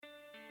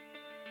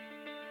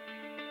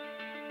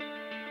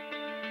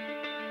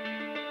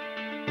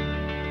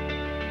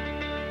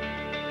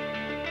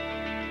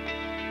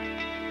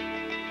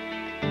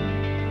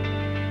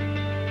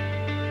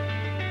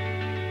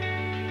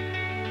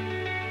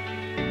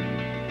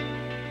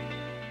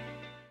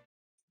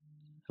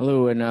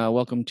Hello and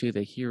welcome to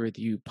the Here With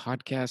You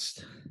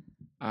podcast.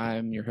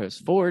 I'm your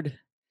host, Ford.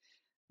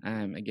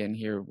 I'm again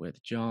here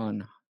with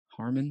John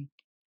Harmon.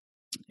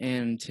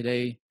 And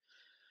today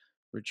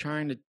we're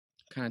trying to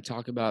kind of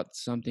talk about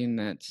something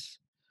that's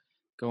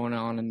going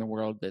on in the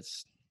world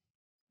that's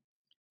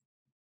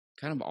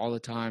kind of all the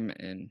time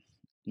and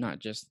not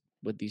just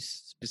with these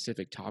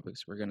specific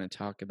topics we're going to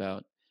talk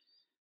about.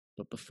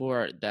 But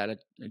before that, I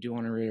do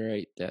want to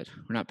reiterate that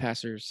we're not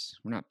pastors,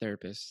 we're not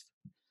therapists.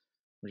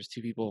 We're just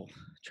two people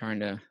trying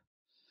to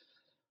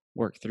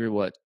work through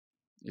what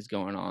is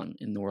going on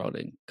in the world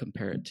and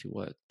compare it to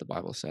what the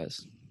Bible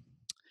says.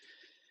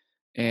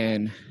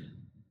 And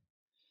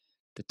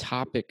the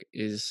topic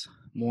is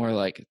more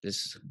like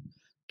this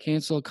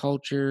cancel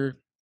culture.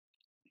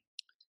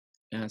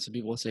 And some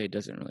people say it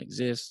doesn't really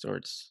exist or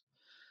it's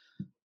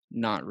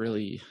not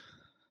really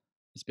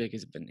as big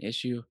as an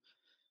issue.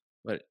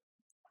 But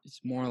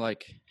it's more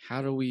like,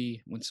 how do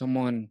we, when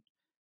someone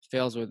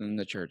fails within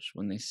the church,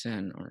 when they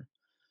sin or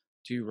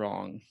do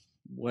wrong,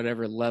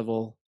 whatever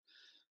level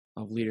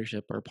of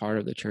leadership or part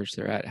of the church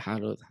they're at, how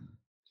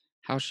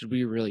should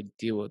we really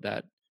deal with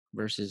that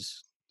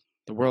versus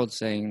the world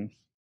saying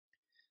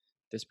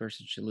this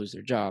person should lose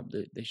their job,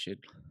 that they should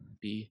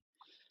be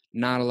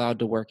not allowed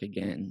to work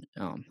again.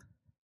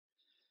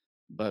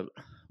 But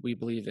we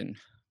believe in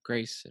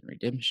grace and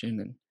redemption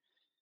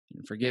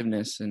and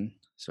forgiveness. And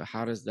so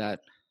how do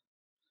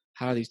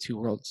these two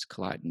worlds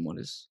collide, and what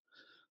does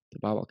the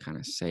Bible kind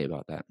of say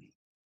about that?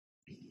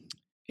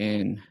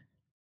 And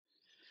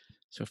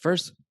so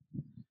first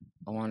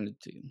I wanted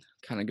to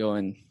kind of go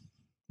in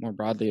more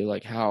broadly,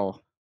 like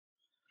how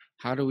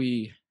do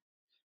we,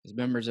 as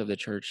members of the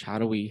church, how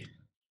do we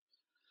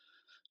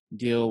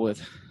deal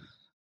with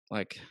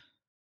like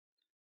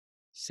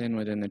sin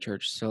within the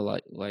church? So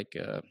like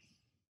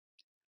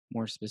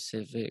more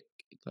specific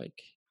like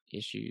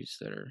issues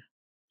that are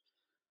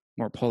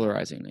more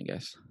polarizing, I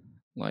guess,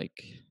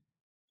 like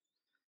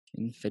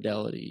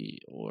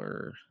infidelity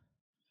or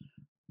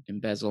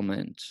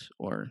embezzlement,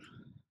 or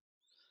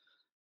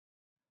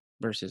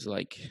versus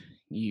like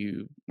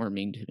you were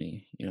mean to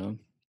me,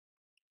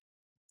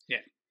 Yeah.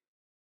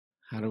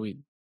 How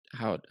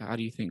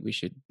do you think we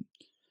should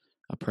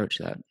approach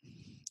that,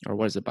 or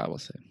what does the Bible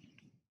say?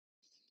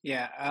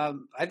 Yeah.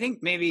 I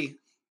think maybe,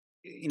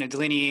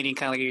 delineating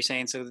kind of like you're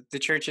saying. So the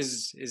church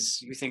is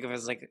you think of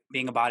as like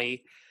being a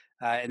body,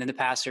 and then the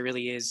pastor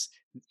really is,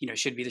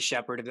 should be the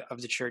shepherd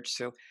of the church.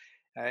 So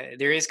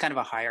there is kind of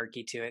a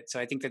hierarchy to it. So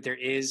I think that there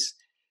is,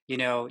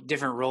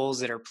 different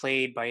roles that are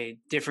played by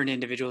different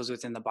individuals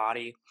within the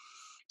body.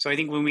 So I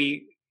think when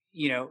we,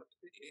 you know,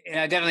 and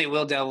I definitely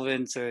will delve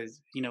into,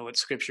 what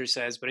scripture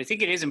says, but I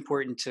think it is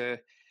important to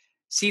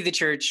see the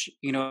church,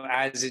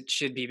 as it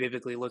should be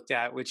biblically looked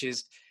at, which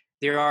is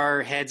there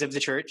are heads of the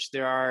church,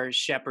 there are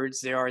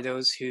shepherds, there are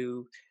those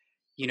who,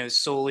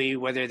 solely,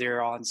 whether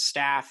they're on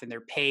staff and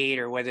they're paid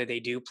or whether they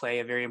do play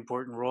a very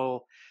important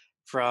role.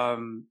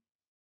 From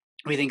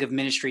We think of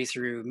ministry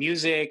through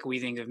music, we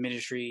think of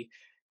ministry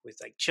with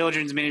like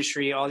children's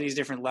ministry, all these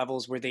different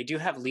levels where they do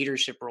have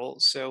leadership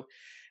roles. So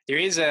there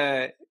is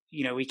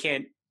we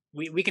can't,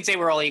 we can say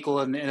we're all equal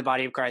in the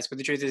body of Christ, but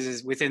the truth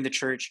is within the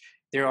church,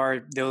 there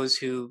are those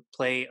who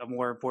play a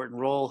more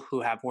important role,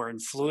 who have more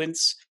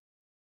influence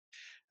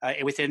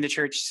within the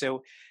church.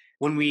 So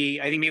I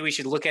think maybe we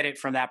should look at it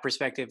from that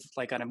perspective,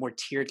 like on a more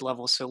tiered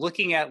level. So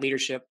looking at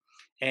leadership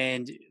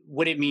and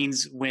what it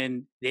means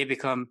when they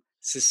become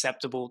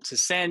susceptible to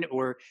sin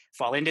or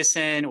fall into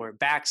sin or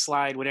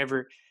backslide,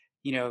 whatever,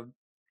 you know,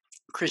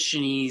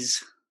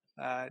 Christianese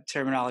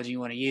terminology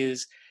you want to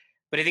use.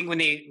 But I think when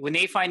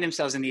they find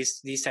themselves in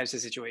these types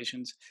of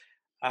situations,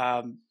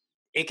 um,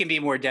 it can be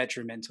more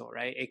detrimental,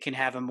 right? It can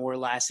have a more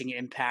lasting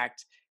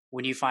impact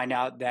when you find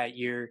out that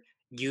your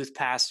youth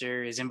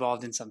pastor is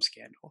involved in some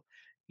scandal,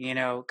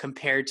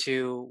 compared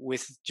to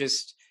with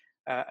just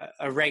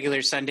a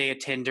regular Sunday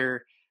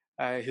attender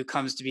who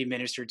comes to be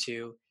ministered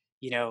to,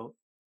 you know,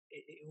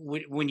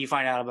 when you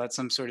find out about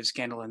some sort of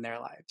scandal in their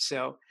life.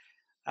 So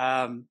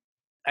um,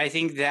 I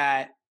think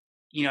that,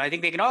 I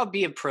think they can all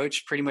be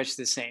approached pretty much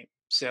the same.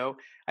 So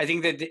I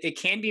think that it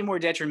can be more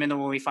detrimental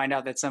when we find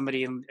out that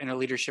somebody in a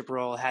leadership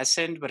role has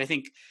sinned. But I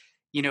think,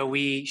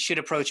 we should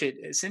approach it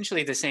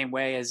essentially the same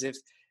way as if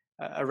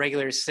a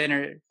regular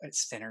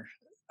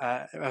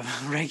a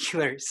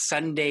regular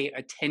Sunday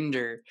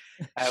attender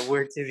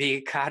were to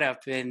be caught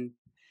up in,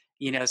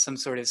 some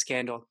sort of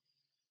scandal.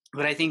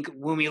 But I think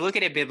when we look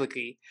at it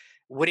biblically,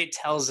 what it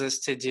tells us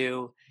to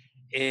do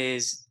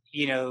is,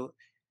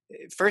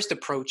 first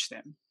approach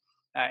them.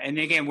 And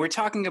again, we're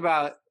talking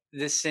about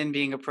this sin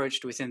being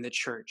approached within the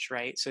church,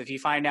 right? So if you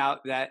find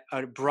out that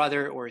a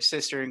brother or a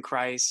sister in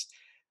Christ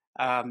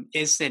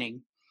is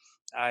sinning,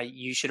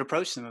 you should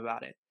approach them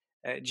about it.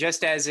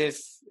 Just as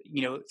if,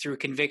 through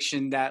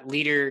conviction, that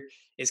leader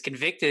is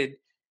convicted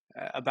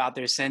about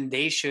their sin,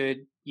 they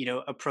should,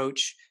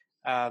 approach,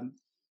 um,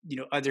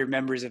 other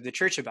members of the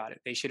church about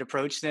it. They should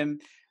approach them.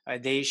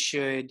 They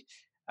should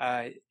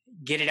uh,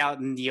 get it out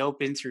in the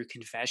open through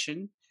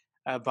confession.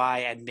 by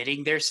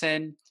admitting their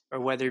sin, or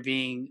whether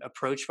being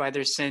approached by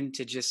their sin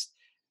to just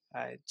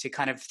to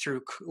kind of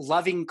through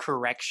loving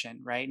correction,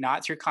 right?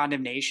 Not through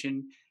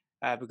condemnation,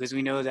 because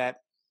we know that,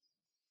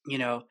 you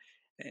know,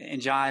 in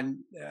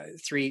John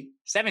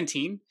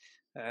 3:17,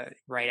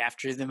 right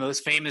after the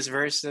most famous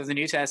verse of the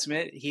New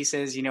Testament, he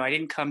says, I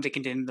didn't come to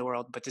condemn the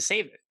world, but to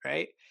save it,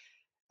 right?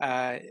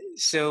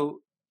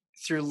 So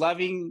through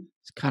loving,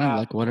 It's kind of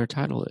like what our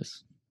title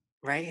is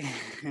right?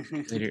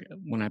 later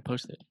when I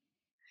post it.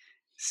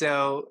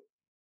 So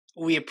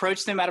we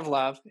approach them out of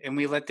love, and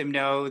we let them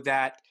know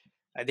that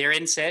they're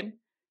in sin,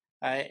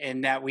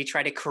 and that we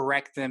try to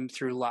correct them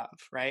through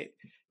love, right?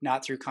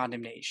 Not through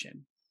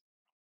condemnation.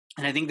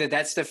 And I think that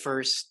that's the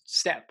first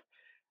step.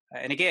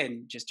 And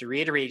again, just to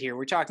reiterate here,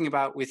 we're talking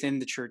about within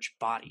the church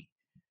body.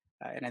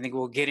 And I think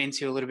we'll get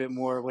into a little bit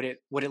more what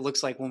it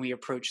looks like when we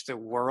approach the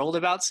world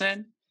about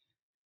sin.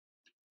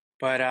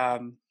 But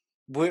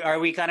are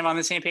we kind of on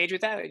the same page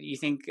with that? You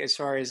think, as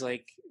far as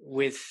like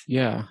with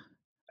Yeah,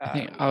 I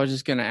think I was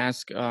just gonna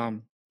ask,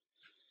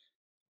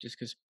 just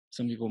because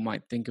some people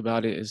might think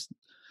about it,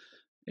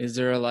 is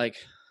there like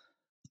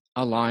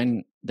a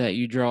line that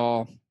you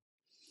draw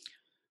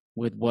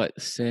with what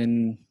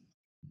sin?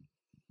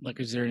 Like,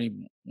 is there any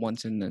one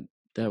sin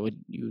that would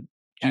you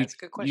that's a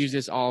good use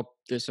question.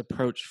 this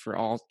approach for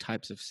all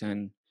types of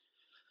sin?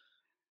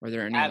 Are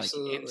there any like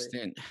Absolutely.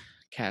 instant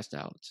cast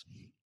outs?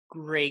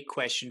 Great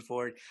question,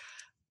 Ford.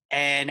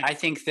 And I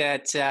think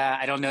that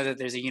I don't know that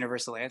there's a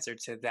universal answer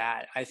to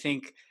that. I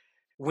think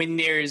when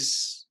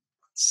there's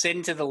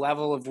sin to the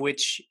level of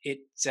which it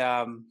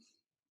can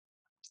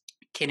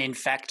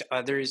infect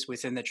others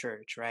within the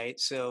church, right?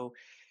 So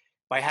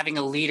by having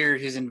a leader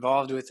who's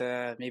involved with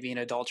maybe an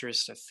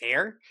adulterous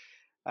affair,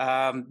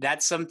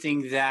 that's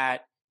something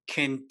that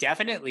can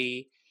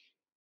definitely,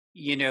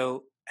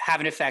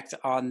 have an effect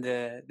on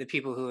the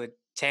people who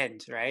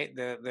attend, right?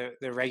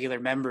 The regular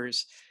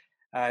members,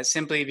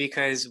 simply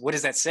because what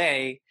does that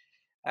say?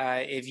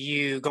 If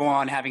you go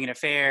on having an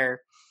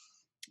affair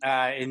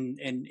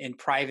in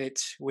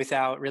private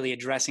without really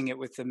addressing it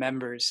with the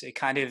members, it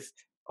kind of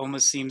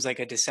almost seems like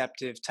a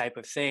deceptive type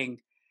of thing,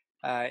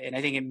 and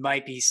I think it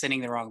might be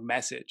sending the wrong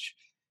message.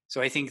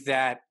 So I think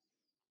that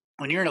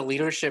when you're in a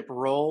leadership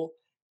role,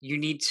 you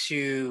need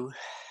to,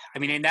 I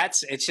mean, and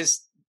it's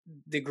just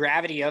the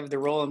gravity of the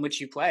role in which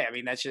you play. I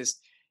mean, that's just,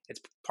 it's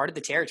part of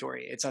the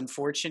territory. It's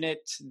unfortunate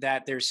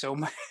that there's so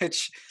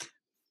much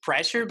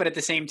pressure, but at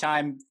the same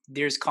time,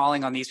 there's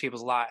calling on these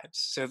people's lives.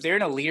 So if they're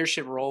in a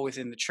leadership role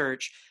within the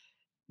church,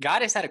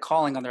 God has had a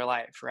calling on their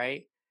life,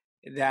 right?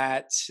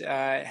 That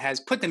has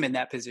put them in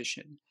that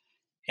position.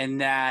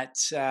 And that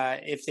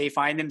if they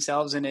find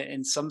themselves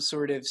in some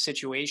sort of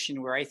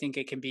situation where I think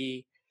it can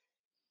be,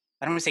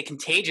 I don't want to say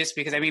contagious,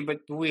 because I mean, but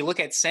when we look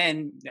at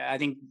sin, I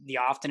think the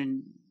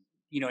often,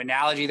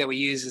 analogy that we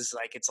use is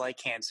like, it's like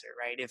cancer,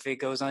 right? If it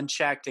goes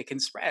unchecked, it can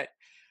spread.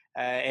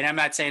 And I'm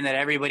not saying that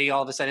everybody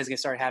all of a sudden is going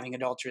to start having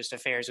adulterous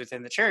affairs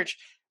within the church,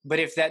 but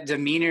if that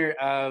demeanor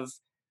of,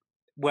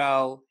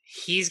 well,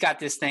 he's got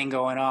this thing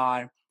going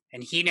on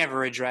and he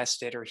never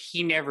addressed it, or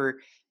he never,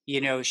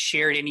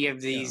 shared any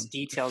of Yeah, these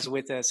details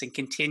with us and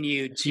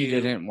continued if you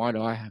to, didn't, why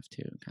do I have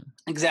to? Kind of.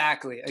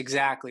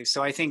 exactly.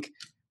 So I think,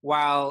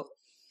 while,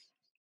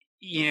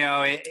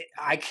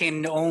 I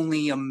can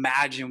only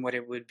imagine what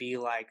it would be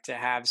like to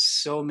have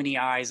so many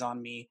eyes on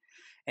me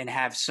and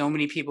have so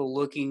many people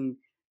looking,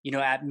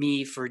 at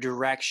me for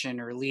direction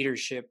or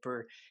leadership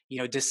or,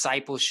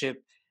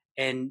 discipleship,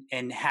 and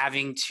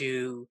having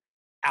to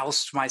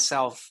oust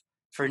myself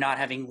for not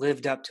having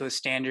lived up to a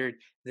standard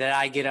that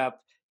I get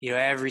up,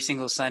 every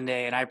single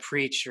Sunday and I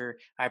preach or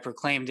I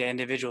proclaim to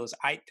individuals.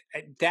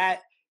 That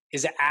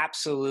is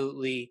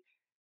absolutely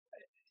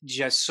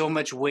just so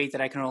much weight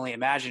that I can only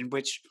imagine,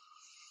 which,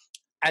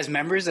 as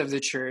members of the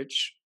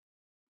church,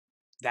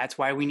 that's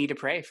why we need to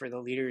pray for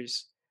the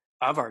leaders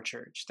of our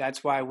church.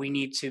 That's why we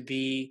need to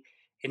be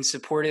in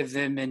support of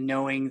them and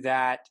knowing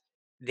that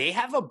they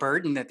have a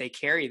burden that they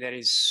carry that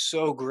is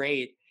so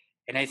great.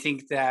 And I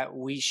think that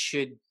we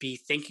should be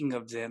thinking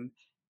of them,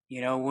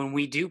 when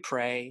we do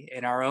pray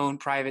in our own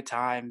private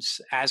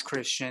times as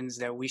Christians,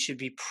 that we should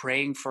be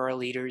praying for our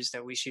leaders,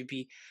 that we should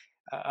be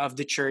of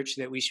the church,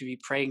 that we should be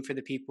praying for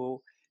the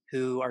people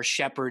who are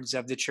shepherds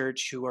of the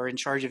church, who are in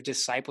charge of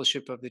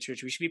discipleship of the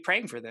church. We should be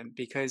praying for them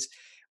because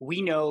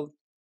we know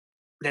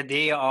that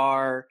they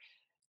are,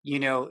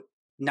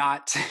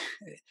 not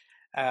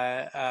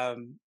uh,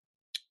 um,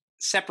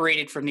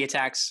 separated from the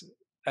attacks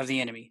of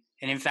the enemy.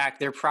 And in fact,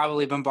 they're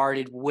probably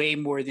bombarded way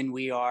more than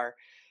we are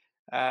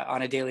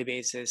on a daily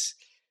basis,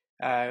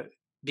 uh,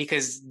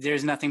 because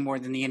there's nothing more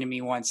than the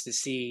enemy wants to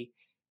see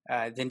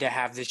than to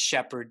have the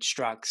shepherd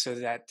struck so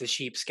that the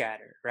sheep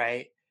scatter,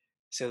 right?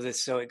 So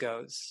it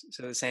goes.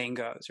 So the saying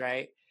goes,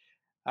 right?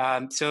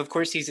 So of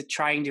course he's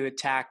trying to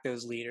attack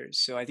those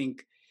leaders. So I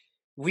think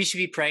we should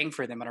be praying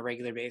for them on a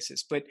regular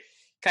basis. But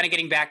kind of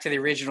getting back to the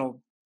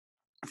original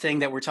thing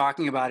that we're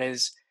talking about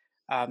is,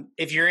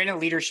 if you're in a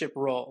leadership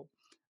role,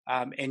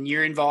 and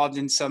you're involved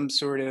in some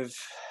sort of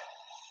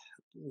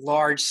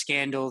large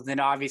scandal, then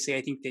obviously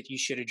I think that you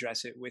should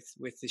address it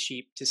with the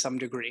sheep to some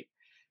degree.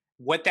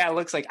 What that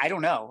looks like, I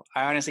don't know.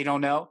 I honestly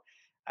don't know.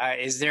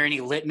 Is there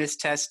any litmus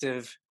test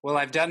of, well,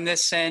 I've done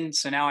this sin,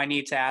 so now I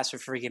need to ask for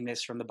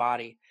forgiveness from the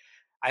body?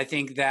 I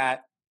think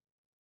that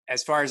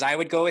as far as I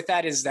would go with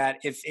that is that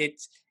if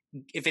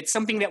it's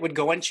something that would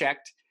go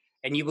unchecked,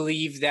 and you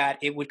believe that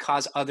it would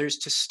cause others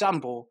to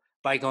stumble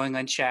by going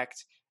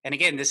unchecked, and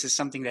again, this is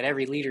something that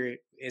every leader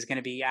is going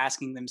to be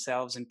asking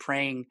themselves and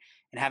praying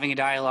and having a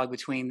dialogue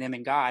between them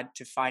and God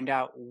to find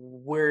out,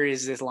 where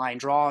is this line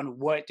drawn?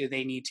 What do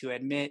they need to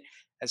admit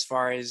as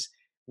far as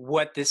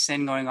what this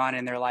sin going on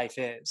in their life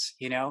is,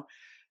 you know?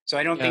 So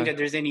I don't think Yeah, that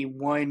there's any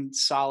one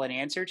solid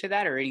answer to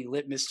that or any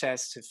litmus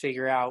test to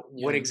figure out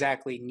what yeah,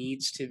 exactly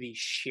needs to be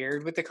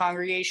shared with the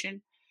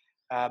congregation.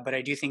 But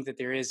I do think that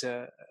there is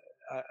a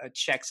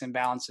checks and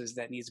balances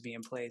that needs to be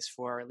in place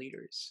for our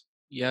leaders.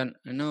 yeah.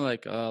 I know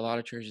like a lot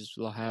of churches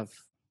will have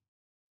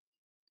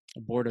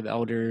a board of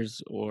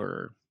elders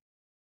or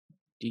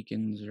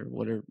deacons or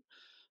whatever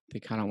they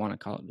kind of want to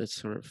call it. This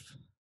sort of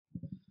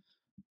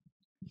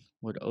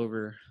would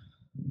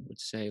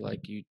say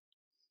like you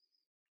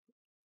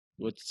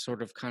would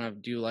sort of kind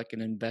of do like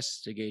an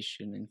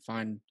investigation and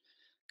find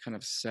kind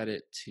of set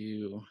it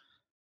to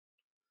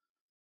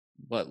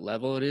what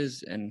level it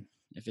is, and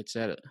if it's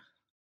at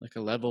like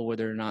a level where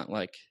they're not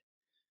like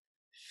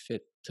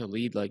fit to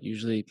lead, like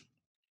usually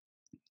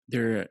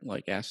they're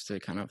like asked to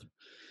kind of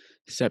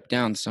step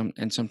down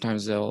and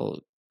sometimes they'll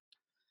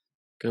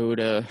go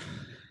to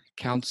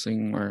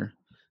counseling or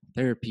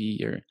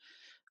therapy or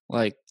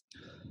like,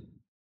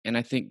 and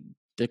I think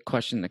the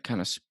question that kind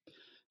of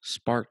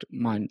sparked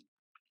my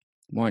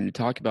wanting to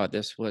talk about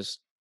this was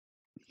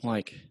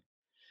like,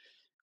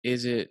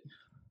 is it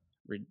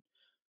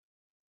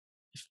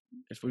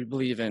if we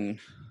believe in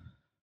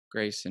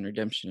grace and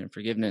redemption and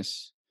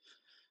forgiveness,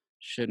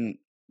 shouldn't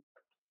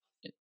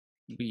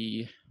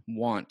we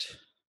want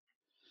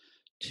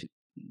to,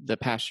 the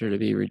pastor to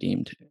be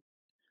redeemed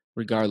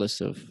regardless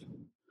of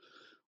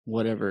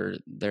whatever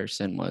their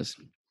sin was?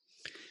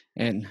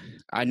 And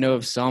I know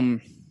of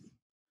some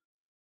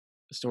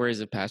stories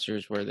of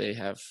pastors where they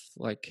have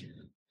like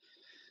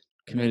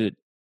committed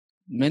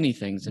many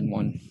things in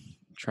one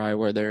try,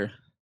 where they're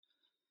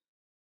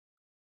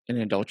in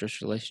an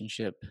adulterous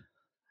relationship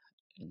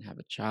and have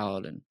a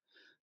child, and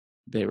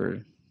they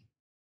were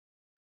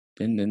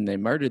and then they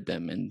murdered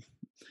them, and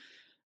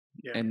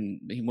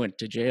he went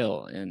to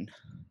jail, and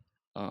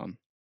um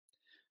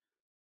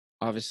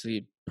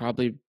obviously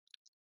probably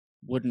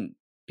wouldn't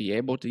be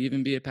able to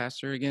even be a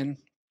pastor again,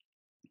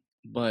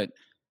 but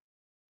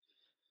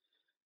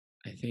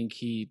I think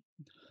he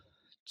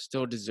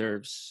still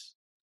deserves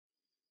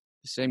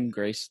the same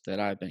grace that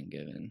I've been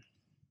given.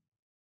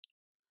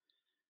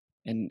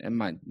 And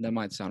that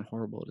might sound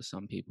horrible to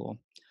some people,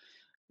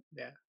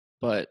 Yeah.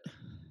 but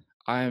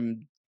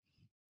I'm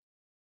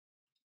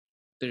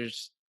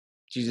there's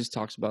Jesus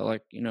talks about,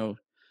 like,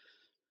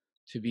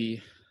 to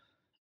be,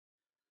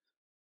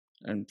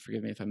 and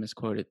forgive me if I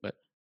misquote it, but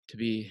to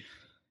be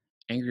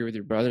angry with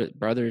your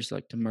brothers,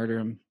 like to murder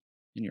him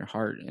in your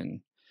heart,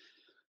 and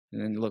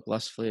then look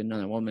lustfully at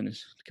another woman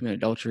is to commit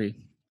adultery.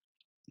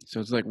 So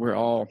it's like we're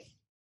all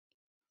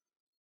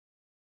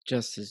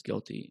just as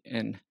guilty,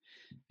 and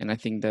I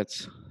think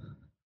that's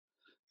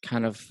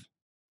kind of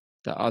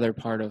the other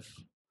part of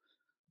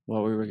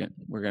what we're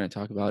going to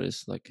talk about,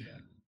 is like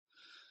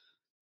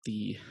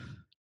the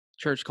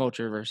church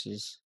culture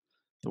versus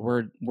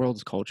the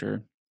world's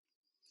culture,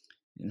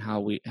 and how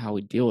we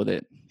deal with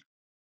it.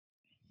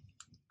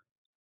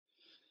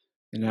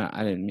 And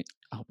I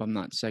hope I'm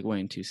not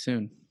segueing too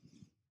soon.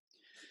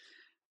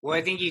 Well,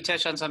 I think you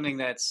touched on something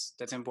that's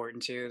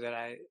important too. That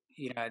I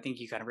think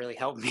you kind of really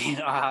helped me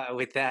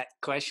with that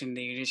question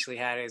that you initially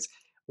had, is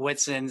what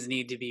sins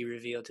need to be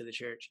revealed to the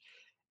church.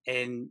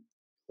 And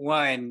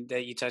one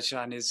that you touched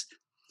on is,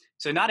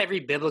 so not every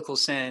biblical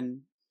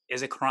sin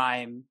is a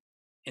crime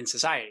in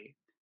society.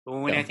 But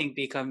when I Yeah, think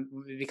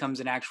it becomes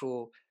an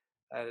actual,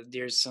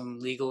 there's some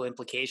legal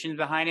implications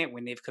behind it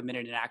when they've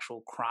committed an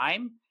actual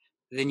crime,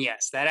 then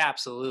yes, that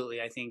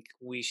absolutely, I think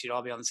we should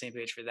all be on the same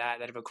page for that.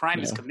 That if a crime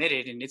is yeah,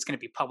 committed and it's going to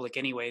be public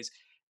anyways,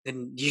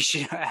 then you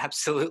should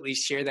absolutely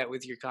share that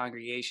with your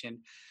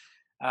congregation.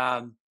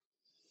 Um,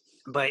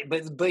 but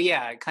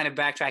yeah, kind of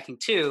backtracking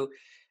too,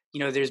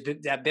 there's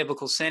that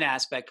biblical sin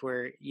aspect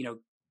where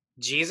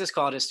Jesus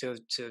called us to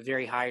a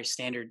very high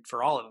standard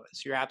for all of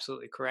us. You're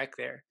absolutely correct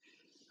there.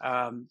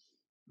 Um,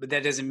 but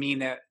that doesn't mean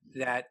that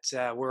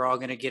we're all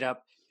going to get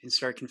up and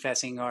start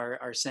confessing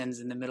our sins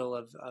in the middle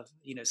of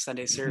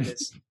Sunday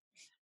service.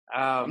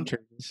 some Um,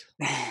 churches.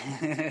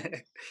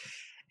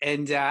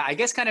 and I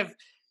guess kind of,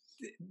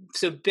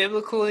 so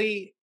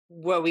biblically,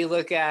 what we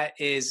look at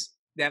is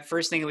that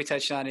first thing that we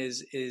touched on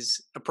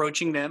is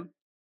approaching them,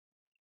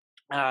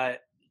 uh,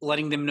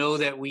 letting them know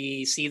that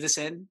we see the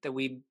sin, that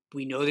we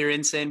know they're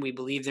in sin, we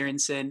believe they're in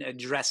sin,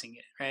 addressing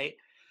it, right?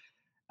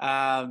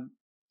 Um,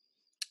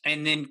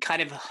 and then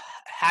kind of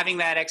having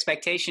that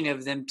expectation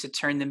of them to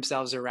turn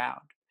themselves around.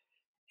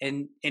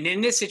 And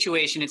in this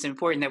situation, it's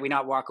important that we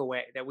not walk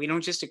away, that we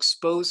don't just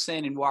expose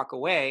sin and walk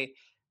away,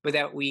 but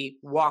that we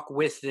walk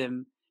with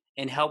them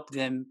and help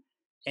them.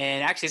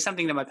 And actually,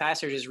 something that my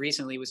pastor just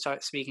recently was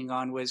speaking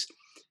on was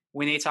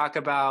when they talk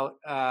about,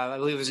 I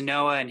believe it was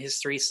Noah and his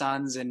three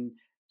sons, and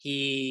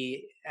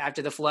he,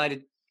 after the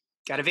flood,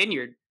 got a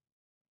vineyard,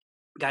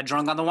 got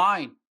drunk on the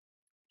wine.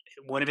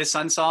 One of his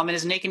sons saw him in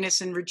his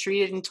nakedness and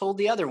retreated and told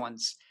the other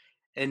ones.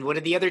 And what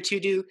did the other two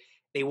do?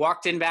 They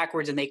walked in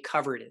backwards and they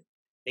covered it.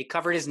 They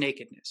covered his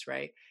nakedness,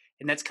 right?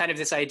 And that's kind of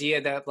this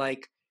idea that,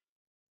 like,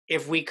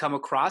 if we come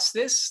across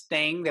this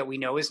thing that we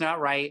know is not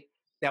right,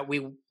 that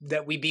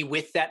we be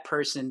with that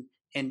person,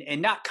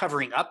 and not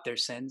covering up their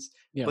sins,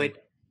 Yeah. but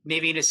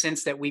maybe in a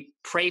sense that we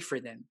pray for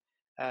them,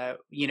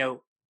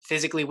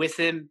 physically with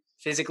them,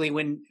 physically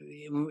when,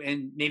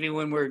 and maybe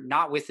when we're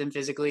not with them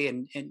physically,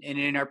 and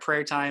in our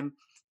prayer time,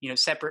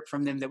 separate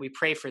from them, that we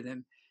pray for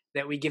them,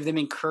 that we give them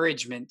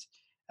encouragement,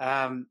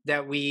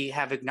 that we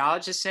have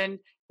acknowledged the sin,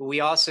 but we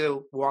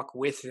also walk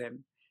with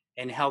them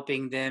and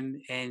helping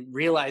them and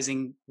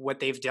realizing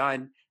what they've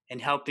done and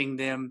helping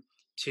them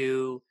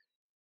to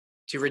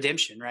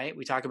redemption. Right?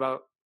 We talk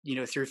about,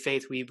 through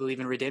faith we believe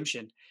in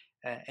redemption,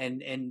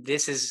 and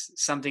this is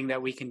something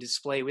that we can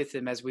display with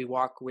them as we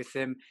walk with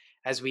them,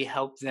 as we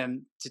help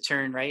them to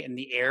turn right in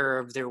the error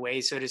of their way,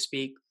 so to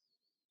speak.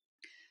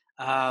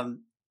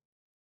 um,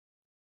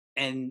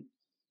 and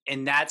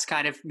and that's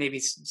kind of maybe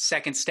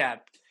second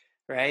step,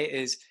 right?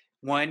 Is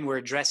one, we're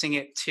addressing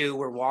it. Two,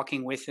 we're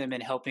walking with them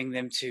and helping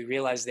them to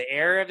realize the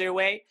error of their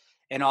way,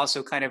 and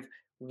also kind of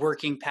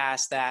working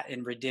past that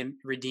and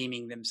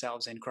redeeming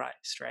themselves in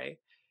Christ, right?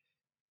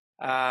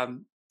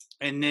 And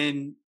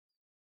then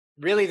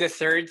really the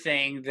third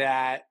thing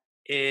that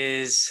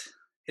is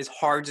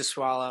hard to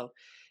swallow,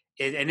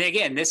 and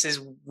again, this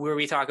is where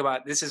we talk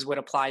about, this is what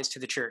applies to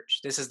the church.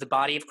 This is the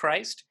body of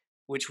Christ,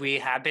 which we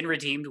have been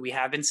redeemed, we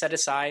have been set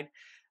aside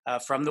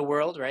from the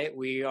world, right?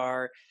 We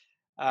are,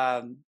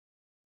 um,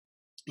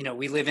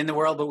 we live in the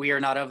world, but we are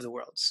not of the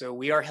world. So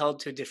we are held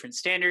to different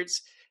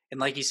standards. And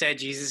like you said,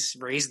 Jesus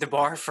raised the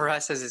bar for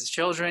us as his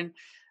children.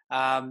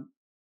 Um,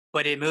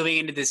 but in moving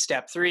into this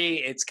step three,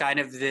 it's kind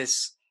of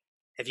this,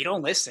 if you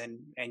don't listen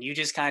and you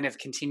just kind of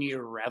continue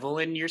to revel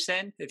in your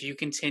sin, if you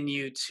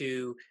continue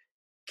to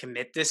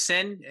commit this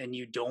sin and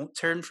you don't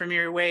turn from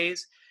your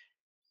ways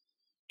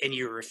and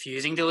you're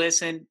refusing to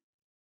listen,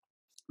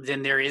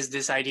 then there is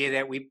this idea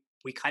that we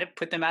kind of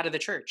put them out of the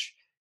church,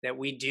 that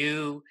we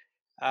do.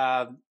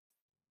 um,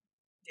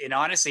 and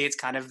honestly, it's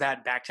kind of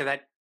that, back to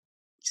that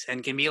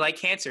sin can be like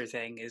cancer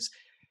thing, is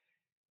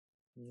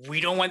we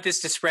don't want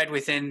this to spread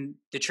within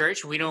the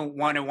church. We don't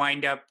want to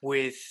wind up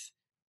with,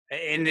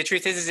 and the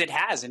truth is it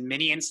has in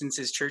many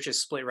instances,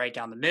 churches split right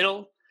down the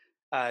middle.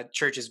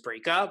 Churches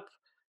break up,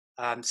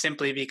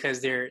 simply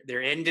because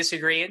they're in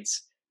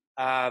disagreements.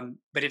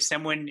 But if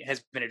someone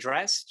has been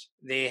addressed,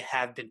 they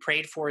have been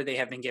prayed for, they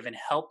have been given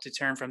help to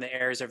turn from the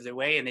errors of their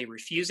way, and they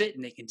refuse it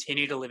and they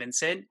continue to live in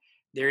sin,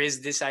 there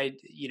is this,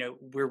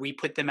 where we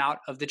put them out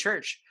of the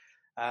church.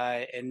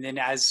 And then,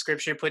 as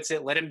Scripture puts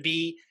it, let him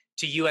be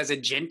to you as a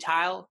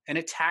Gentile and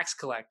a tax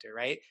collector,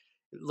 right?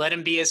 Let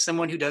him be as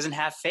someone who doesn't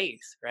have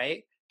faith,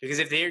 right? Because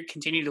if they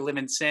continue to live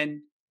in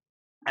sin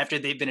after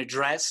they've been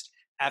addressed,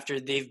 after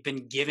they've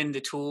been given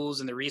the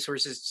tools and the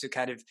resources to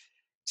kind of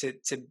to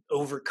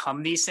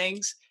overcome these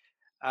things,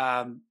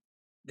 um,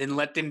 then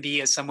let them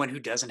be as someone who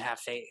doesn't have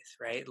faith,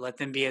 right? Let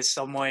them be as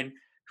someone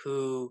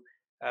who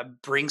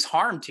brings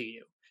harm to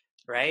you,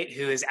 right?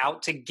 Who is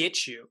out to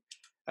get you,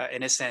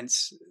 in a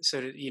sense.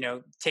 So,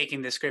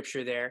 taking the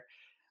scripture there.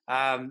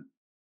 Um,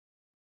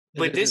 It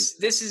but doesn't.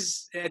 this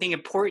is, I think,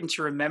 important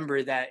to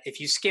remember, that if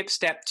you skip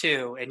step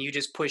two and you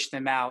just push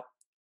them out,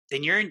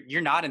 then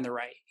you're not in the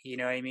right. You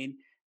know what I mean?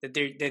 That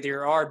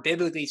there are,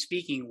 biblically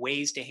speaking,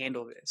 ways to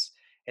handle this,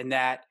 and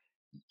that,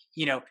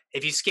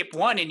 if you skip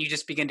one and you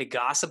just begin to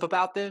gossip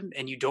about them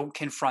and you don't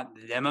confront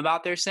them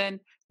about their sin,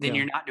 then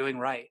Yeah. you're not doing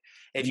right.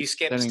 If And you you're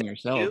skip setting step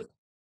yourself. two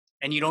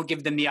and you don't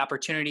give them the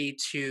opportunity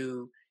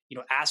to,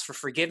 ask for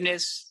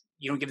forgiveness,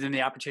 you don't give them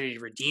the opportunity to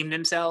redeem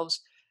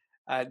themselves,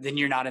 then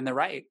you're not in the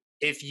right.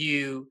 If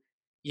you,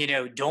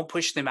 don't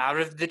push them out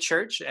of the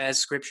church, as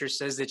Scripture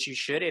says that you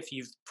should, if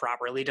you've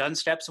properly done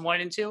steps one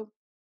and two,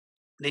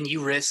 then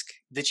you risk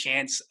the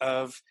chance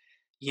of,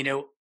 you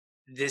know,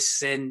 this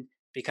sin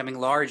becoming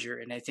larger.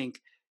 And I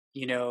think,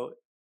 you know,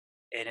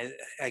 and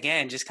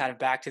again, just kind of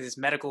back to this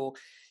medical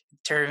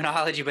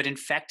terminology, but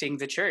infecting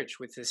the church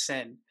with this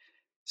sin.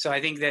 So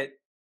I think that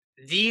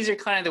these are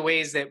kind of the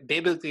ways that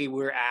biblically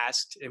we're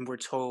asked and we're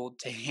told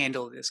to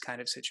handle this kind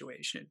of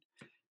situation.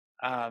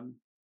 Um,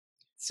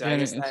 so Yeah, I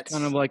and guess it's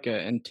kind of that's, like a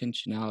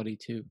intentionality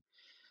too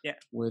yeah,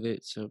 with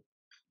it. So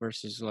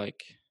versus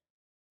like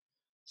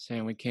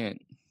saying we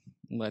can't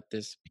let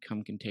this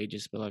become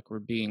contagious, but like we're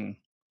being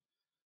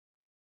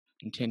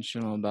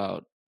intentional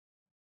about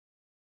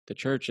the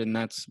church, and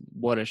that's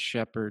what a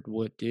shepherd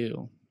would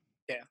do.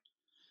 yeah,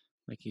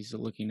 Like he's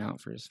looking out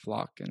for his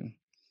flock and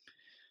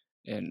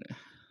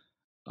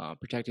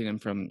protecting them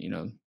from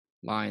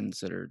lions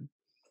that are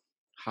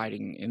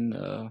hiding in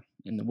the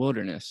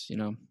wilderness, you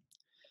know.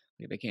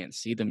 Like they can't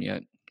see them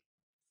yet,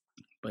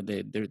 but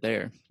they're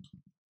there.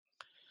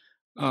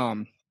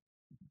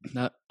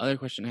 The other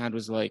question I had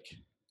was like,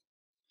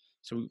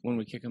 so when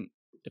we kick them,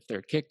 if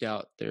they're kicked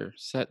out, they're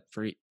set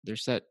free, they're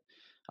set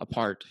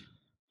apart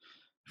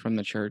from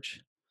the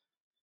church.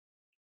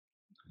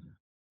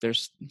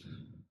 There's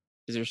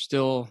is there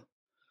still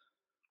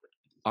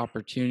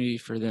opportunity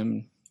for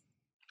them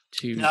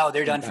to No,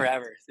 they're come done back?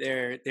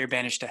 forever. They're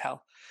banished to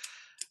hell.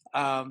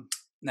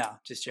 No,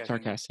 just joking.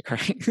 Sarcastic,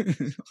 right?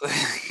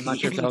 I'm not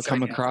sure if that'll come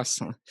Sarcastic. across.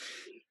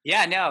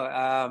 Yeah,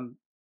 no.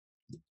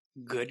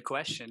 Good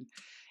question.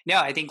 No,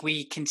 I think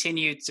we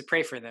continue to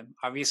pray for them.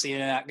 Obviously, you're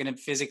not going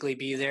to physically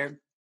be there,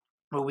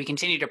 but we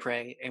continue to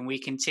pray, and we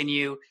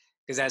continue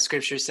because as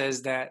Scripture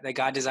says that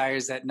God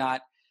desires that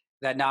not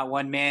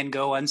one man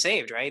go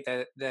unsaved, right?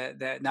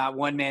 That not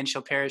one man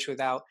shall perish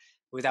without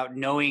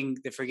knowing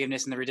the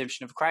forgiveness and the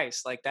redemption of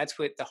Christ. Like that's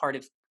what the heart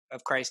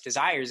of Christ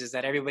desires, is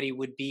that everybody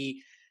would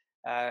be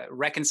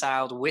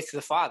reconciled with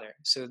the Father.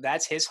 So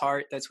that's his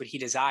heart. That's what he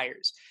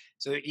desires.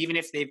 So even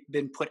if they've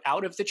been put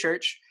out of the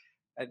church,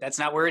 that's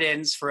not where it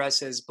ends for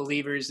us as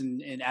believers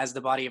and as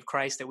the body of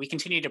Christ, that we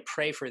continue to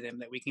pray for them,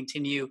 that we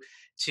continue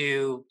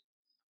to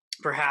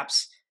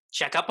perhaps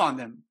check up on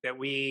them, that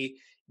we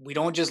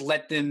don't just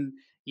let them,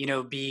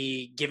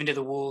 be given to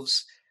the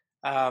wolves.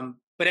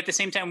 But at the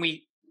same time,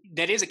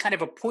 that is a kind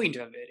of a point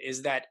of it,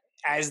 is that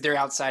as they're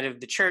outside of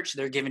the church,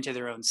 they're given to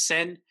their own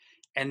sin,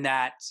 and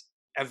that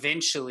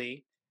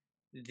eventually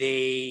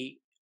they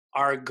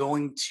are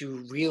going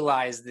to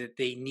realize that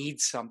they need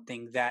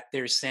something that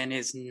their sin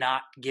is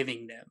not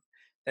giving them,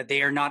 that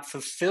they are not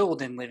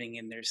fulfilled in living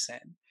in their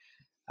sin.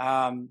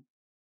 Um,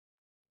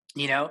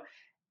 you know,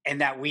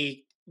 and that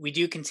we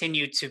do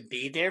continue to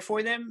be there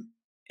for them,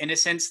 in a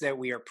sense that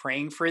we are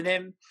praying for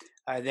them,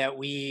 that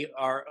we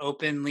are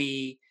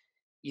openly,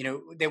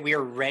 that we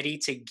are ready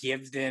to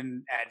give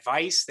them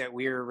advice, that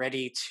we are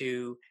ready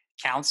to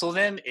counsel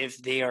them if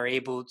they are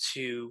able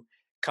to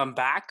come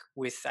back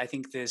with, I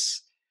think,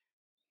 this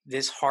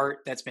heart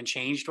that's been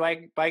changed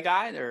by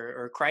God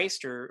or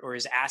Christ, or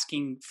is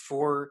asking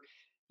for,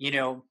 you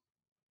know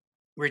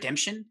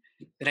redemption.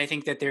 Then I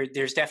think that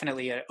there's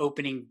definitely an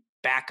opening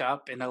back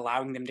up and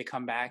allowing them to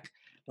come back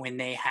when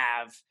they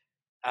have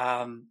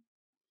um,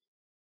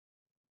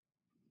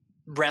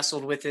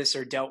 wrestled with this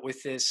or dealt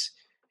with this,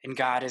 and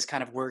God has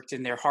kind of worked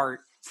in their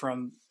heart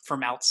from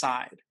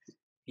outside.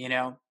 You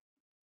know,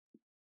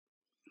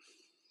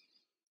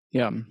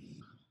 Yeah.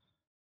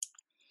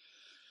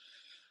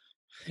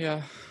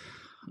 Yeah.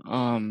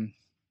 Not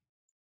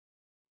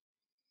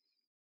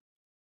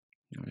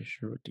really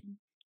sure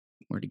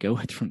where to go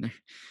with from there.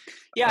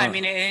 yeah. I Uh,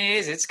 mean, it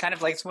is. It's kind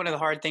of like, it's one of the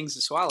hard things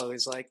to swallow.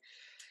 Is like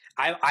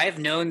I have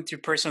known through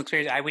personal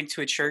experience. I went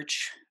to a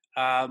church,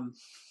 um,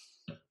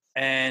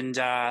 and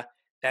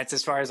that's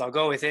as far as I'll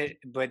go with it.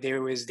 But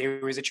there was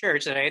a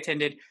church that I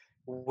attended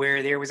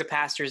where there was a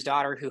pastor's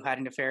daughter who had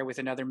an affair with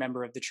another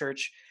member of the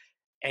church,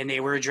 and they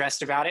were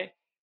addressed about it,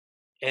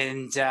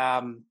 and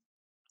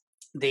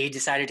they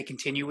decided to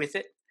continue with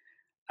it.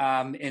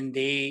 And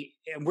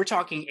we're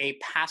talking a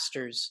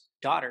pastor's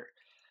daughter,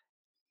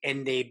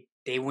 and they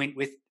went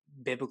with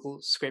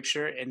biblical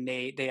scripture, and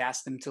they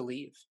asked them to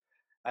leave.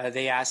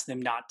 They asked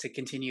them not to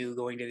continue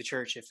going to the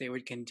church if they were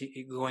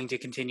going to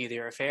continue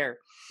their affair,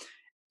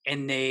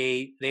 and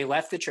they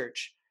left the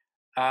church.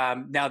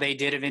 Now they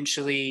did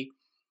eventually.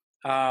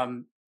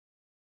 Um,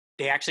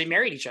 they actually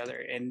married each other,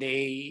 and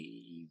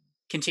they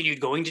continued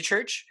going to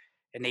church,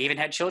 and they even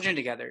had children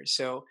together.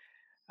 So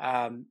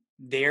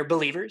they're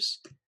believers,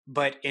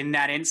 but in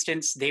that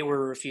instance, they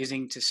were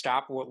refusing to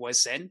stop what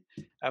was sin,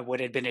 what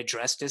had been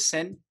addressed as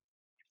sin.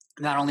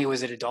 Not only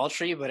was it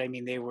adultery, but I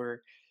mean they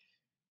were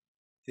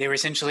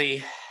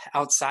essentially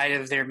outside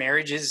of their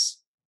marriages,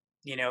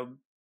 you know,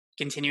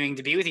 continuing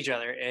to be with each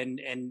other, and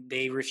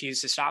they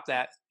refused to stop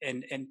that.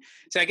 And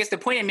so I guess the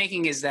point I'm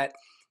making is that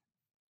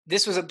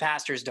this was a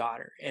pastor's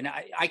daughter, and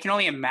I can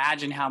only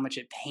imagine how much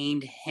it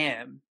pained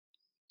him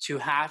to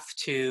have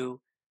to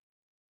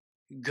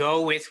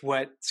go with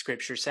what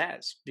scripture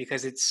says,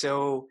 because it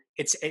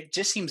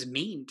just seems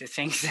mean to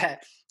think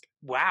that,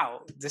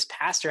 wow, this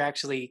pastor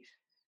actually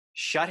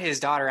shut his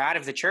daughter out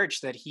of the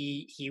church that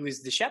he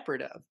was the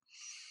shepherd of.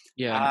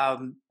 yeah,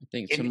 and um I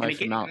think and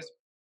again, it was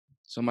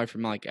somebody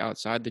from like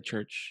outside the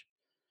church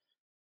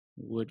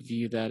would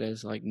view that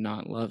as like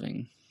not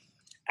loving.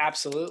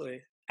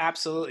 absolutely,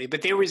 absolutely,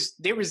 but there was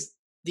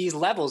these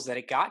levels that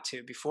it got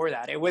to before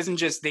that. It wasn't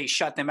just they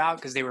shut them out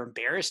because they were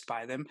embarrassed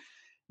by them.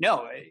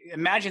 No,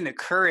 imagine the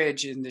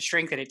courage and the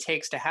strength that it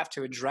takes to have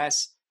to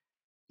address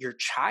your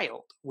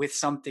child with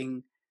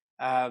something,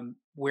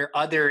 where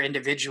other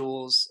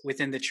individuals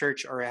within the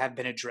church or have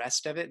been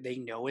addressed of it. They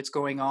know what's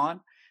going on.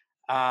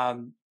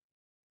 Um,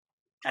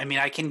 I mean,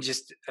 I can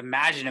just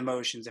imagine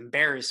emotions,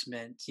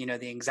 embarrassment,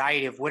 the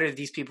anxiety of what are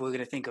these people going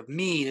to think of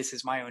me? This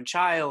is my own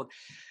child.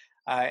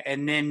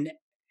 And then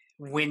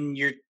when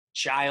your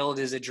child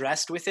is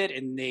addressed with it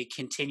and they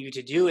continue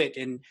to do it,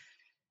 and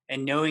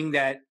knowing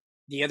that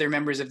the other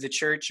members of the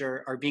church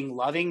are being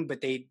loving,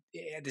 but they,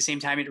 at the same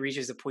time, it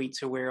reaches a point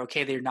to where,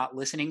 okay, they're not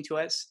listening to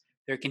us.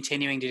 They're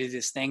continuing to do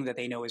this thing that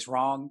they know is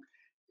wrong.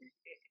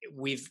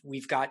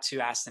 We've got to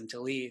ask them to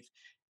leave,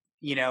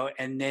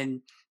 and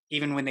then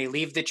even when they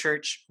leave the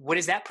church, what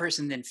does that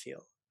person then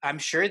feel? I'm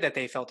sure that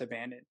they felt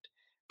abandoned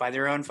by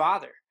their own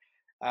father,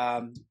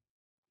 um,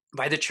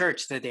 by the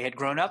church that they had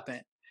grown up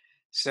in.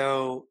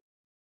 So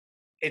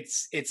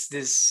it's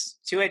this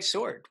two-edged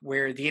sword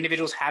where the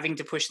individuals having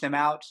to push them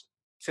out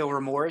feel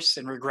remorse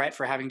and regret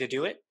for having to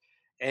do it,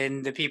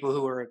 and the people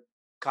who are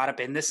caught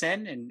up in the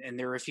sin and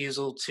their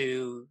refusal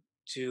to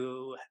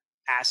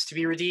ask to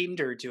be redeemed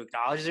or to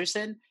acknowledge their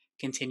sin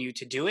continue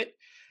to do it.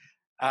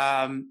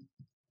 um,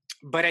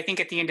 but I think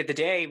at the end of the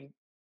day,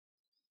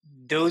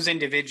 those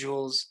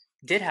individuals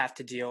did have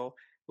to deal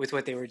with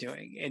what they were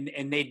doing,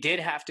 and they did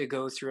have to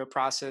go through a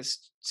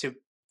process to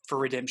for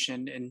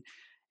redemption.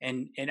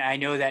 And I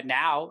know that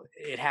now,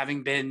 it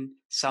having been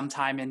some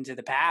time into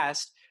the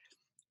past,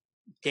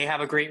 they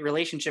have a great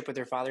relationship with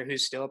their father,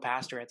 who's still a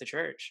pastor at the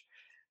church,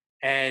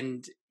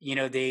 and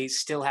they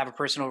still have a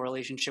personal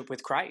relationship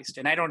with Christ.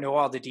 And I don't know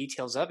all the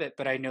details of it,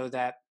 but I know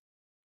that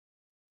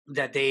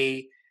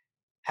they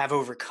have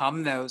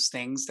overcome those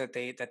things that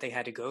they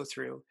had to go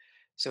through.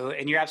 So,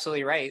 and you're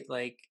absolutely right,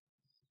 like,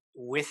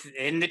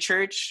 within the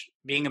church,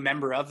 being a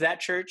member of that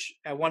church,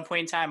 at one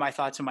point in time, I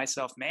thought to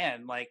myself,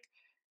 man, like,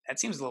 that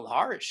seems a little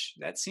harsh.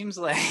 That seems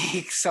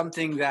like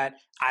something that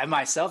I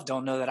myself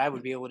don't know that I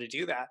would be able to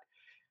do that.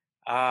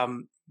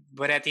 Um,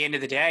 but at the end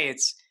of the day,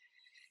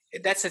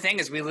 that's the thing,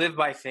 is we live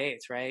by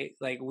faith, right?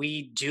 Like,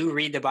 we do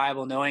read the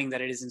Bible knowing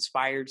that it is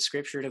inspired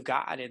scripture of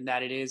God, and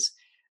that it is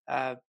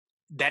uh,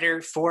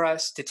 better for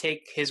us to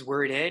take His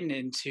word in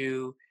and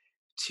to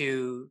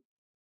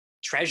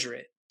treasure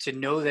it, to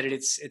know that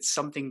it's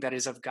something that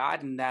is of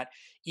God, and that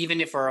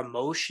even if our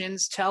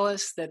emotions tell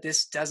us that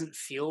this doesn't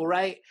feel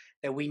right,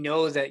 that we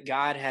know that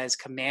God has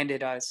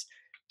commanded us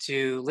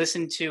to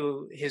listen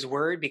to His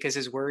word, because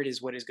His word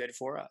is what is good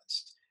for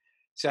us.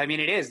 So I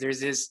mean, there's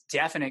this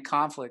definite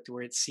conflict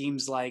where it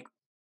seems like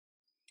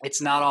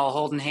it's not all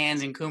holding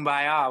hands and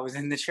kumbaya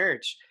within the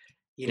church,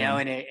 Yeah.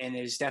 and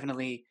there's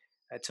definitely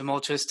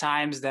tumultuous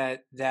times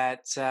that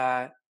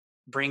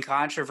bring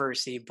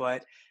controversy.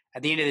 But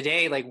at the end of the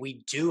day, like,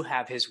 we do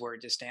have His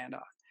word to stand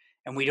on,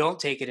 and we don't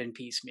take it in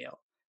piecemeal.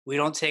 We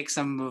don't take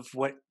some of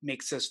what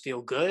makes us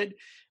feel good.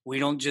 We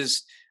don't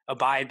just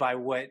abide by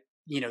what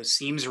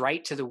seems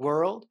right to the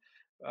world,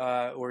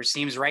 or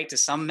seems right to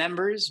some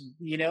members.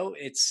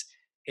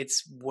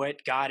 It's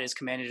what God has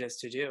commanded us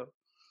to do,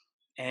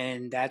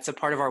 and that's a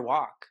part of our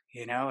walk,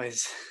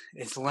 is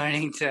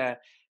learning to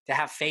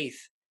have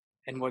faith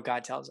in what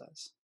God tells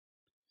us.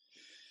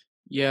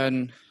 Yeah,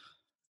 and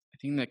I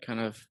think that kind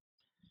of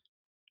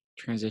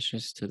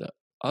transitions to the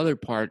other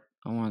part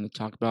I wanted to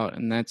talk about,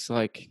 and that's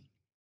like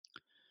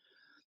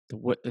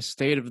what the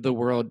state of the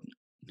world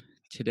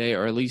today,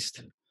 or at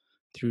least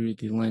through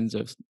the lens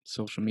of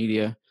social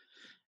media,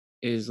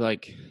 is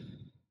like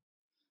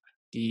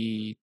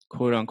the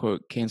quote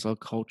unquote cancel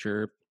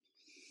culture,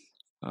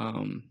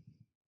 um,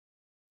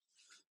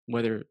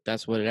 whether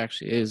that's what it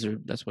actually is or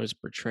that's what it's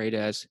portrayed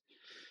as.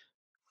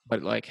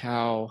 But like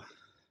how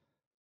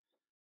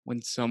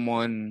when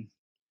someone,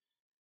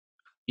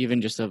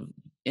 even just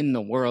in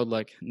the world,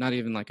 like not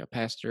even like a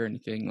pastor or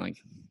anything, like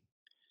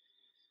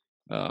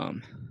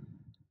um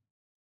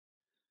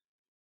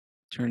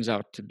turns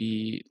out to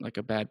be like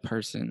a bad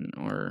person,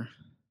 or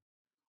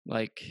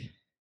like,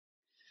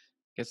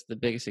 I guess the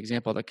biggest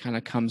example that kind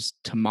of comes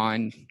to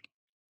mind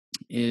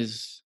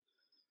is,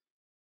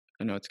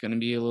 I know it's going to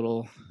be a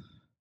little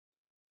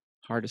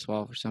hard to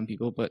swallow for some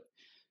people, but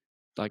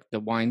like the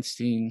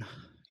Weinstein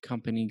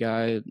company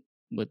guy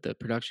with the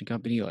production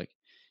company, like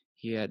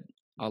he had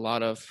a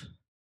lot of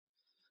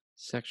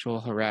sexual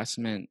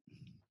harassment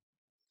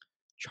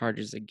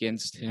charges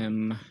against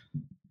him.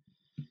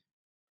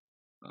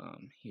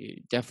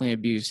 He definitely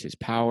abused his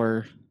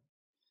power,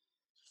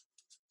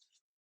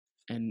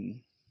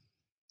 and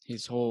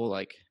his whole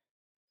like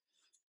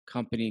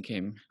company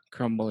came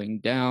crumbling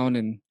down,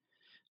 and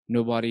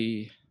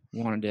nobody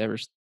wanted to ever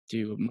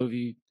do a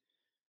movie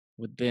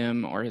with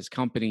them or his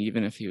company,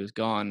 even if he was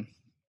gone.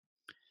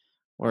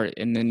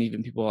 And then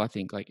even people, I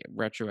think, like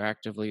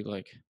retroactively,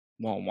 like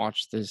won't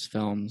watch these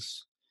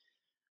films.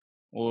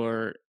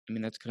 Or, I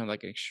mean, that's kind of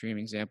like an extreme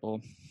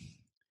example.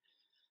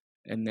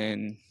 And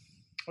then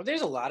Well,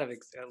 there's a lot of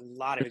there's a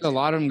lot examples.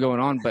 of them going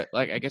on, but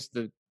like I guess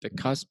the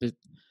cusp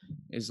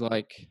is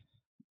like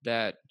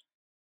that.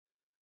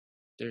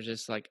 There's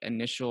this like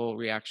initial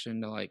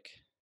reaction to like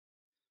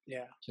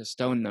Yeah, to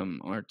stone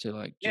them, or to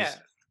like yeah.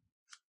 just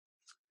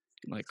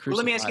like Well,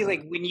 let me ask crucify you,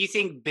 them. like, when you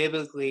think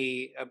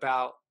biblically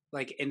about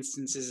like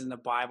instances in the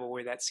Bible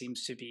where that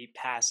seems to be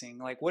passing,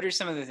 like, what are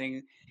some of the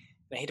things?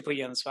 I hate to put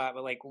you on the spot,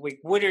 but like,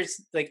 what are,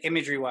 like,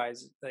 imagery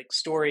wise, like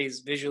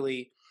stories,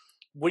 visually,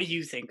 what do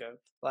you think of,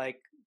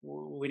 like,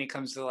 when it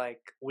comes to,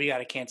 like, we got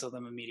to cancel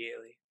them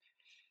immediately?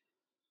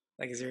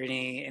 Like, is there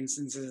any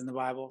instances in the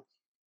Bible?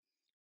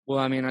 Well,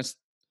 I mean,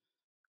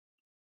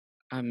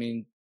 I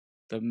mean,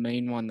 the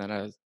main one that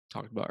I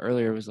talked about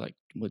earlier was like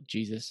with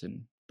Jesus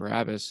and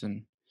Barabbas,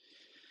 and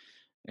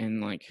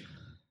like,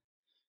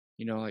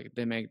 like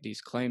they make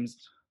these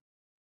claims,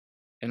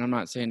 and I'm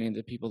not saying any of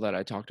the people that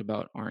I talked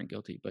about aren't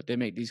guilty, but they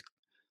make these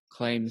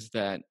claims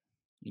that,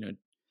 you know,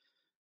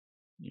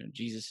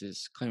 Jesus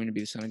is claiming to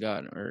be the Son of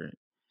God, or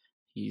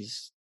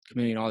he's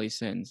committing all these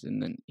sins,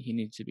 and then he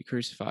needs to be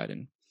crucified,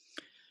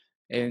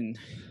 and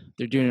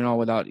they're doing it all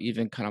without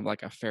even kind of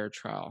like a fair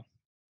trial.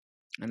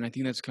 And I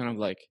think that's kind of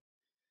like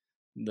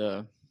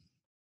the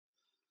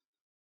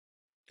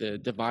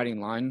dividing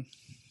line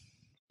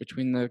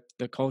between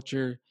the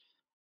culture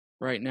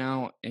right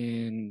now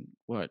and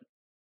what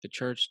the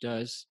church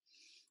does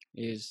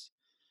is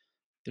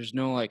there's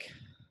no like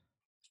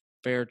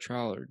fair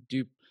trial or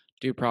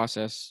due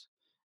process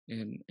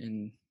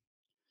in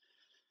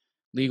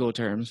legal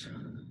terms.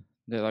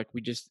 That like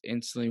we just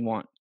instantly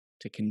want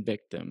to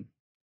convict them,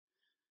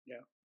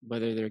 Yeah.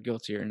 whether they're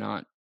guilty or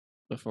not,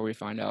 before we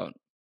find out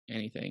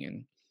anything.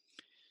 And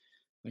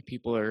like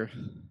people are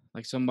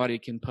like, somebody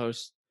can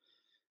post,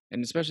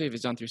 and especially if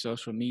it's done through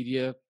social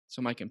media,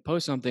 somebody can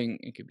post something,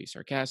 it could be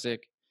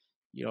sarcastic,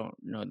 you don't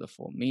know the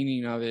full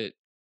meaning of it.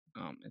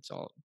 It's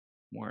all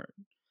more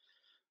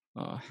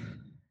uh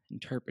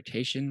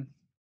interpretation,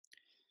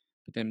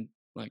 but then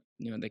like,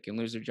 they can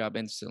lose their job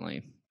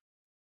instantly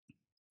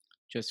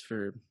just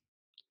for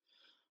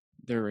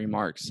their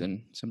remarks,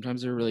 and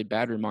sometimes they're really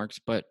bad remarks.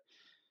 But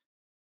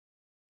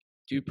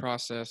due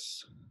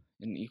process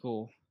and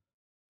equal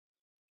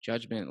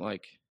judgment,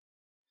 like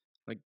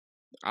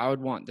I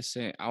would want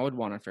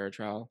a fair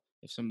trial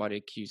if somebody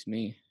accused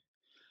me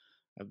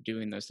of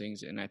doing those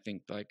things. And I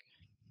think like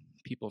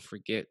people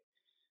forget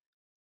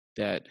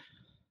that,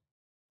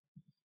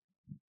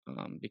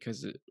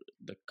 because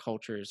the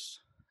culture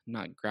is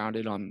not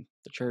grounded on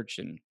the church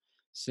and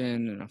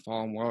sin and a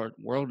fallen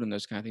world and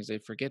those kind of things. They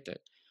forget that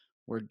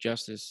we're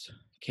just as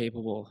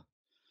capable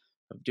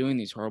of doing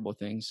these horrible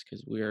things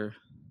because we're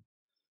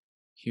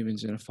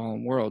humans in a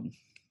fallen world.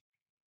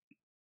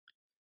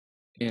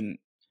 And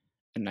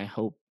I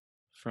hope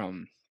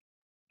from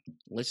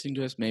listening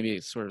to us, maybe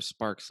it sort of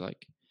sparks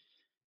like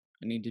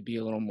I need to be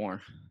a little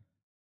more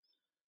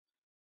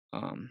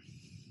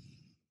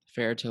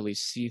fair to at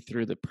least see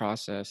through the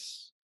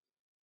process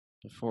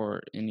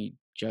before any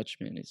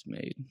judgment is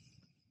made.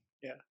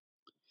 Yeah.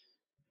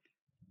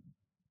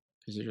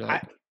 Because you're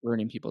like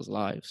ruining people's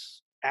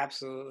lives.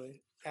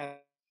 Absolutely.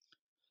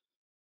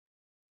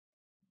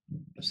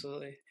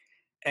 Absolutely.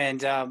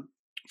 And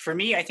for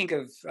me, I think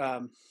of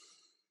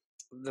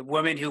the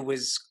woman who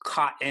was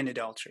caught in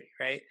adultery,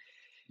 right?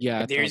 Yeah, I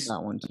thought There's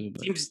that one too.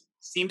 But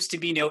seems to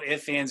be no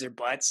ifs, ands, or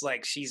buts.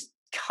 Like she's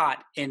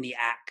caught in the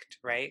act,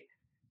 right?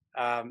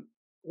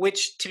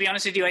 Which, to be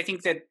honest with you, I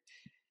think that,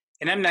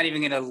 and I'm not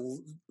even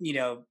going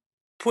to,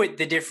 put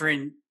the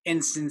different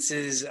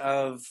instances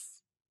of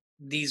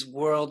these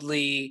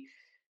worldly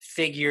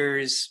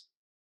figures,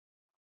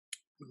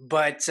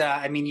 but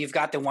I mean, you've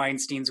got the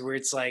Weinsteins where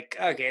it's like,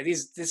 okay,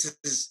 this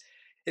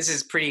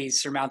is pretty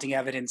surmounting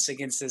evidence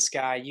against this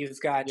guy.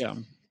 You've got yeah,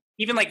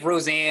 even like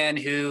Roseanne,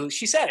 who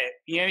she said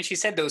it, she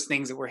said those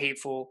things that were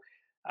hateful,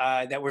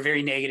 that were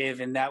very negative,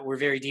 and that were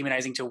very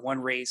demonizing to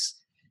one race.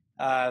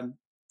 And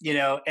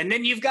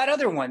then you've got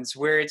other ones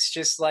where it's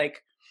just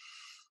like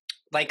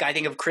I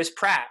think of Chris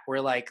Pratt,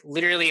 where like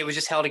literally it was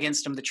just held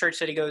against him. The church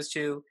that he goes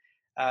to,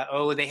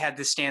 they had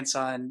this stance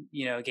on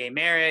gay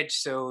marriage,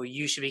 so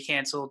you should be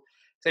canceled.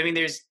 So I mean,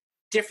 there's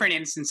different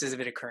instances of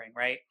it occurring,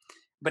 right?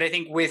 But I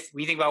think we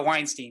think about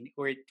Weinstein,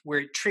 where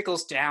it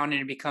trickles down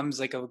and it becomes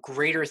like a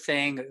greater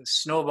thing, a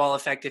snowball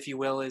effect, if you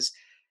will, is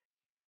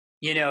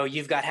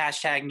you've got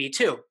hashtag Me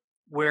Too,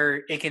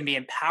 where it can be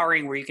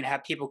empowering, where you can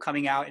have people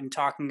coming out and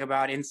talking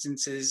about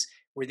instances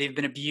where they've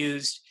been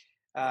abused,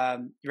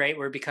 right?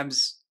 Where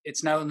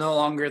it's no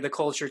longer the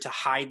culture to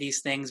hide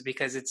these things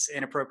because it's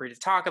inappropriate to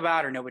talk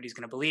about or nobody's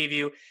going to believe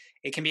you.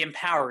 It can be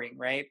empowering,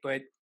 right?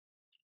 But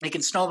it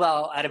can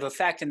snowball out of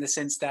effect in the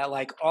sense that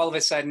like all of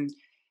a sudden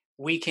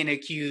we can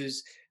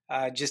accuse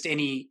just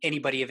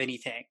anybody of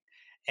anything.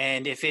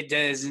 And if it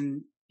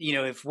doesn't,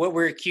 if what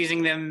we're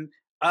accusing them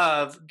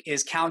of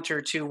is counter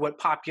to what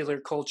popular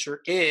culture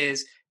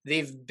is,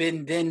 they've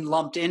been then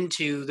lumped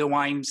into the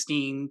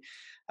Weinstein.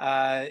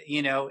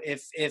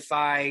 If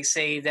I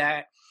say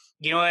that,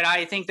 what,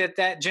 I think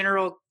that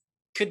general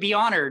could be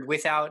honored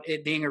without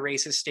it being a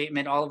racist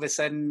statement, all of a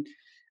sudden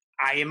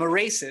I am a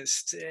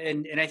racist.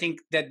 And I think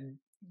that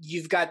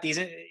you've got these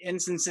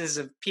instances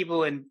of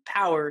people in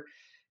power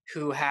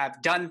who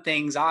have done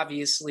things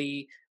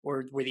obviously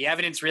or where the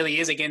evidence really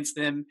is against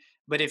them.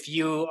 But if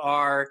you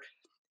are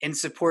in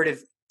support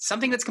of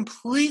something that's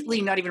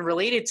completely not even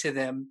related to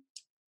them,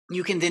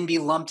 you can then be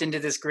lumped into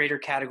this greater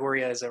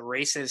category as a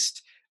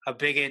racist, a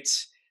bigot,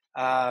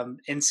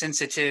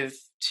 insensitive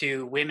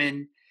to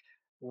women,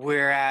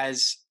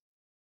 whereas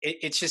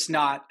it's just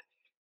not.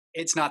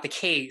 It's not the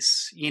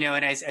case,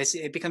 and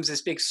it becomes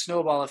this big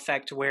snowball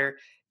effect where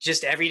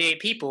just everyday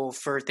people,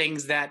 for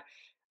things that,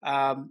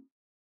 all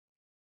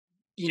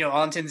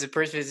intents and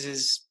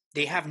purposes,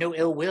 they have no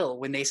ill will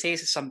when they say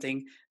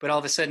something, but all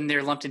of a sudden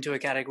they're lumped into a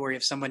category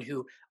of someone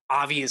who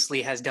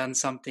obviously has done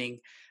something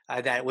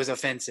that was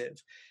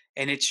offensive.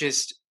 And it's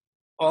just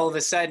all of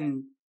a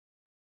sudden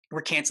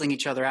we're canceling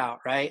each other out,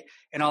 right?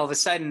 And all of a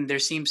sudden there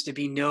seems to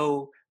be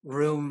no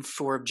room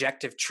for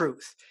objective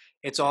truth.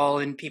 It's all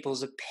in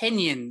people's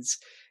opinions.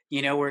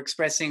 We're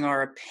expressing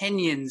our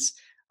opinions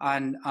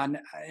on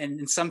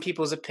and some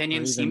people's or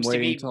opinions even seems to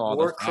waiting be till all the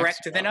more facts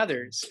correct are than out.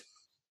 others.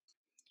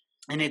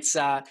 And it's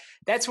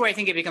that's where I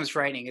think it becomes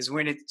frightening, is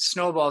when it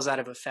snowballs out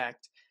of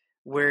effect,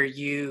 where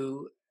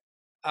you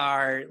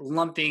are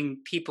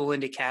lumping people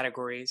into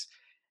categories,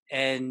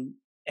 and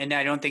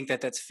I don't think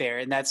that that's fair.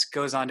 And that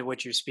goes on to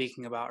what you're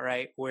speaking about,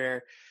 right?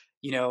 Where,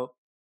 you know,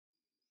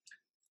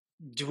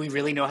 do we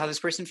really know how this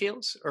person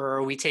feels, or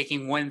are we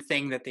taking one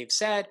thing that they've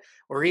said,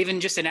 or even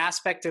just an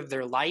aspect of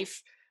their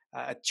life,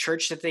 a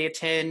church that they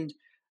attend,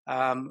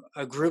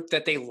 a group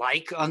that they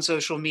like on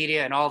social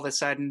media, and all of a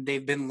sudden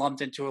they've been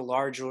lumped into a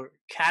larger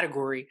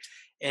category,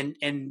 and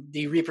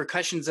the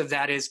repercussions of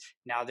that is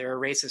now they're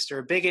a racist or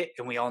a bigot,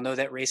 and we all know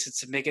that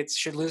racists and bigots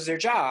should lose their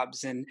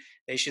jobs and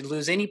they should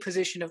lose any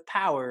position of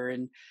power.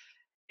 And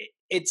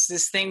it's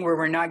this thing where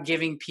we're not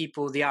giving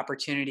people the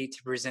opportunity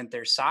to present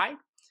their side,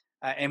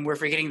 and we're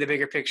forgetting the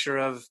bigger picture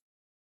of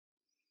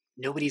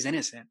nobody's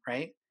innocent,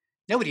 right?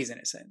 Nobody's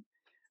innocent.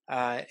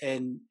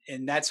 And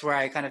that's where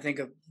I kind of think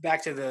of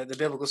back to the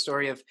biblical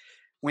story of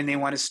when they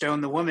want to stone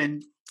the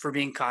woman for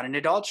being caught in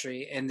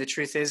adultery. And the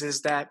truth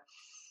is that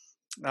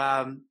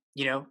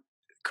you know,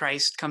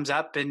 Christ comes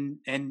up and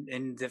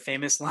the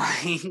famous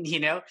line,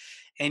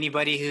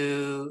 anybody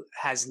who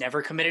has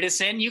never committed a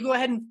sin, you go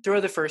ahead and throw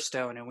the first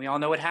stone. And we all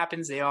know what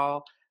happens. They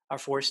all are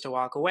forced to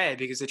walk away,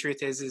 because the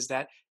truth is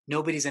that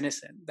nobody's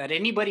innocent. That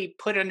anybody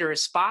put under a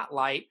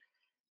spotlight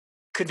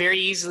could very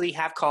easily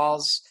have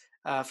calls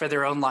for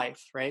their own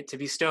life, right? To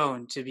be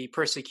stoned, to be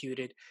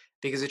persecuted,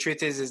 because the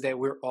truth is that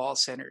we're all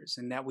sinners,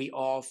 and that we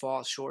all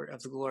fall short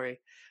of the glory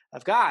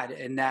of God,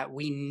 and that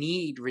we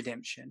need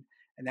redemption,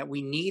 and that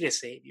we need a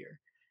savior.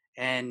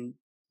 And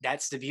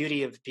that's the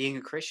beauty of being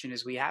a Christian,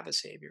 is we have a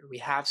savior. We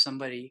have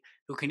somebody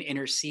who can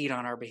intercede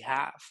on our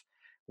behalf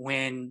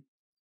when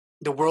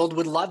the world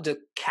would love to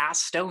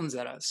cast stones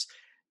at us,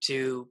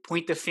 to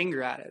point the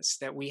finger at us,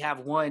 that we have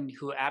one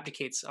who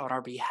abdicates on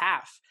our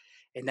behalf.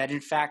 And that,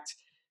 in fact,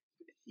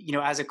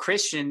 as a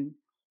Christian,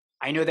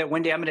 I know that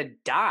one day I'm going to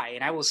die,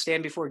 and I will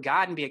stand before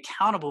God and be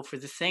accountable for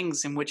the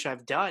things in which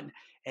I've done.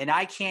 And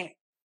I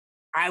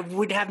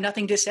would have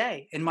nothing to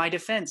say in my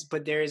defense,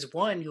 but there is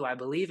one who I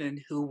believe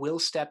in, who will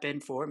step in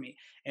for me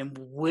and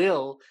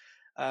will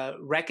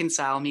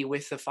reconcile me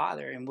with the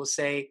Father, and will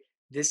say,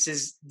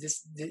 he's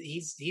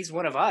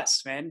one of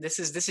us, man. This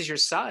is your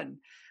son.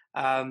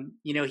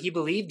 He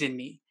believed in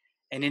me.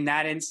 And in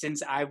that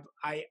instance,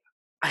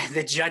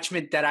 the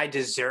judgment that I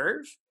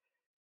deserve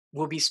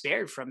will be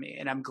spared from me,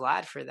 and I'm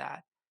glad for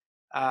that.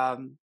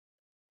 Um,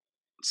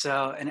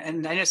 so,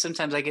 and I know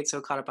sometimes I get so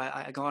caught up,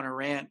 I go on a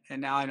rant,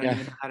 and now I don't Yeah.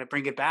 even know how to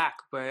bring it back.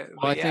 But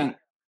Well, I yeah, think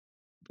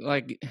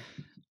like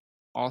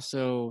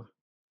also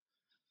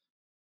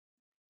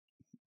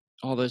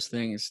all those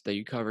things that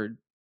you covered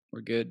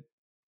were good.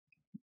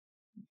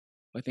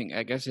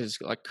 I guess is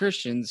like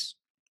Christians,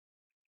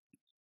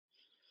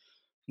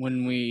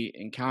 when we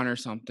encounter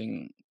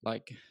something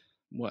like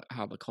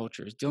how the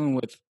culture is dealing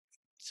with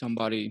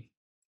somebody,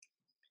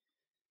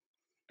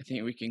 I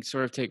think we can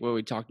sort of take what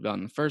we talked about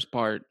in the first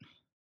part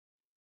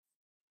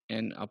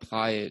and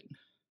apply it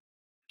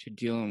to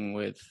dealing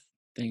with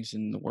things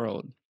in the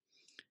world.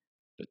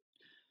 But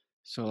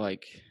so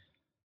like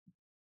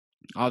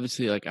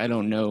obviously like I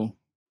don't know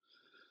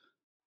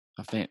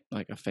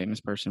a famous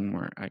person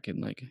where I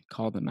can like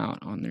call them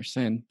out on their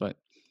sin, but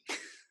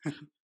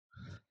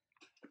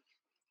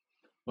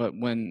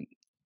when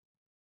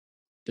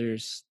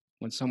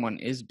someone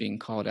is being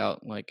called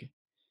out, like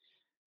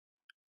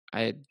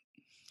I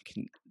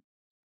can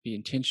be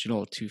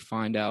intentional to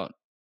find out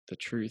the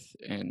truth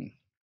and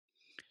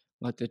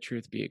let the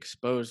truth be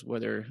exposed,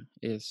 whether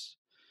it's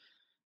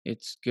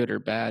good or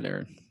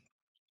bad,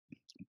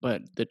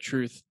 but the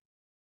truth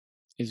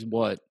is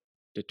what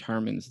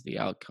determines the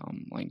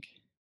outcome, like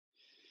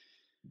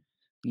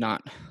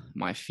not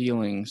my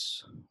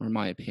feelings or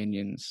my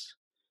opinions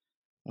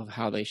of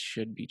how they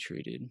should be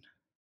treated,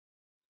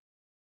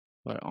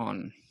 but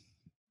on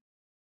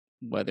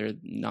whether or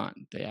not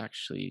they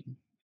actually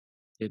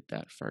did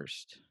that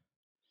first.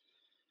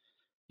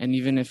 And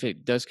even if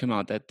it does come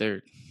out that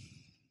they're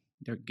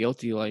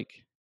guilty,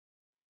 like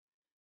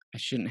I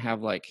shouldn't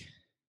have I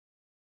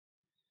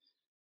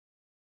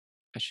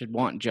should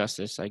want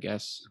justice, I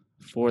guess,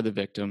 for the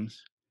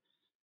victims,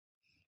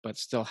 but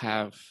still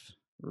have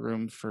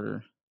room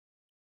for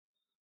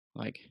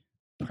like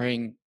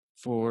praying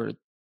for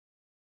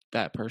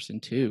that person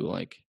too,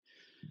 like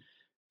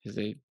because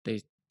they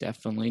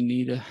definitely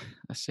need a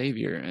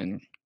savior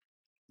and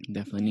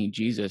definitely need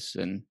Jesus,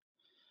 and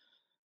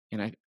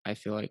I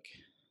feel like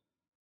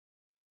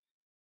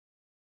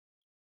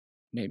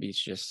maybe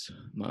it's just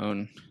my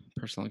own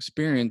personal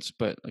experience,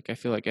 but like I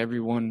feel like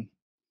everyone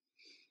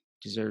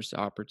deserves the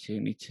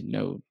opportunity to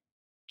know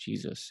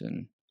Jesus,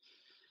 and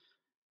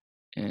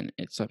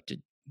it's up to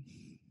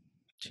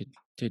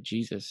to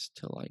Jesus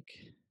to like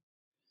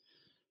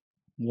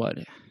what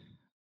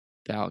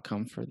the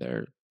outcome for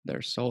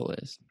their soul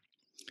is.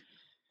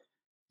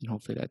 And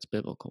hopefully that's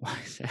biblical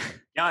wise.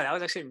 No, that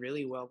was actually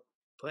really well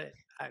put.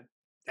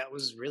 That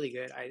was really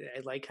good.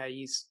 I like how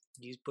you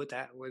put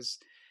that. Was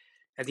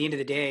at the end of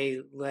the day,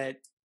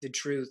 let the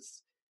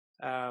truth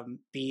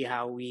be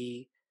how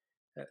we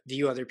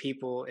view other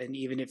people, and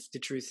even if the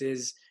truth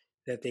is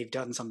that they've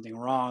done something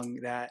wrong,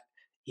 that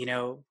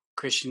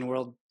Christian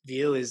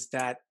worldview is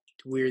that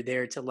we're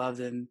there to love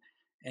them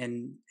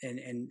and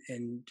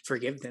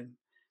forgive them,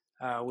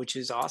 which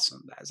is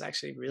awesome. That's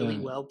actually really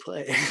Yeah. well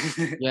put.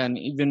 Yeah, and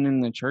even in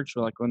the church,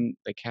 like when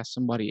they cast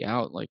somebody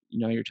out, like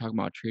you're talking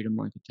about treat them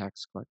like a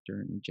tax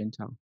collector and a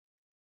Gentile.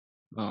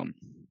 Um,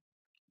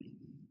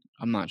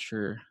 I'm not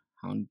sure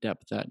how in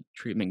depth that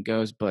treatment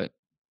goes, but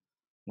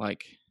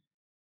like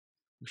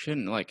we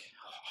shouldn't like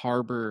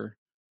harbor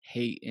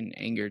hate and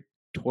anger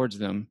towards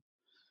them,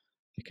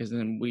 because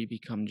then we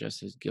become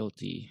just as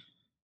guilty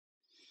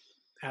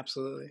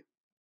Absolutely.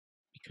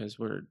 because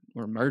we're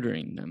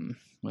murdering them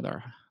with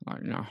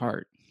in our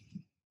heart,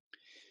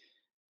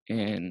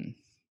 and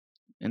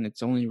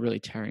it's only really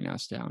tearing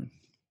us down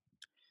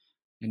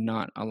and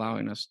not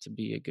allowing us to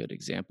be a good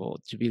example,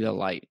 to be the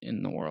light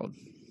in the world.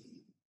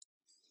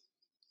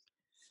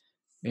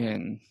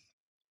 And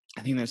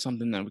I think that's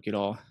something that we could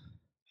all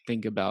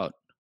think about,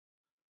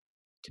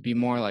 to be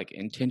more like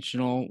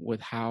intentional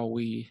with how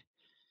we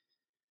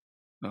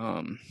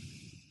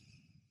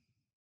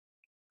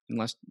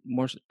unless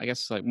more, I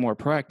guess, like more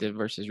proactive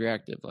versus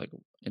reactive, like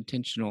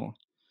intentional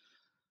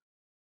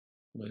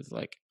with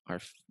like our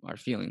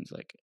feelings.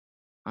 Like,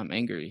 I'm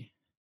angry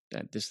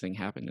that this thing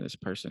happened to this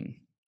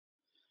person,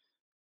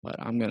 but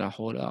I'm gonna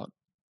hold out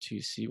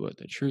to see what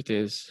the truth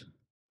is.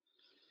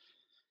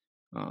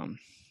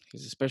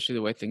 Because especially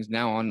the way things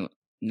now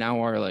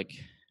are, like,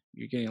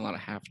 you're getting a lot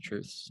of half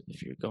truths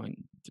if you're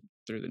going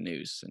through the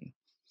news, and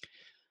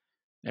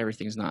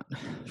everything's not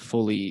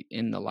fully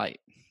in the light,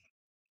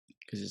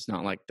 because it's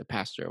not like the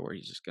pastor where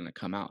he's just gonna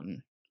come out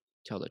and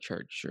tell the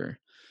church, or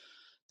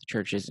the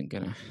church isn't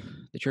gonna.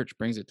 The church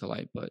brings it to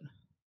light, but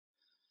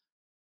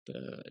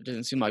it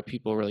doesn't seem like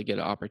people really get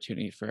an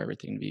opportunity for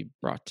everything to be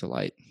brought to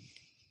light.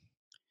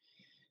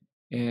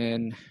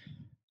 And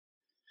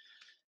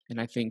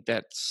I think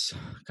that's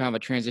kind of a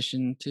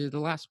transition to the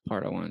last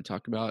part I want to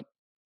talk about,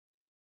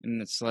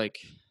 and it's like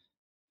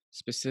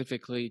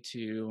specifically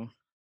to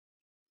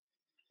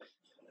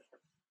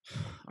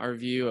our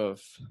view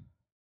of,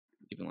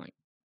 even like,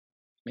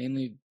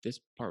 mainly this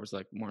part was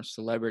like more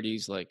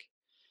celebrities, like,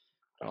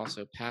 but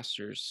also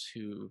pastors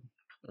who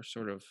are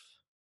sort of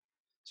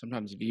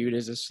sometimes viewed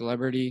as a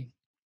celebrity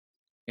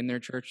in their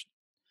church,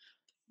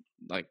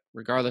 like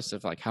regardless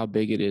of like how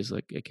big it is.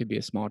 Like, it could be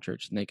a small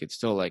church and they could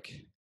still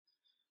like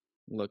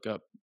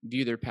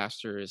view their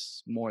pastor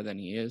as more than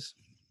he is,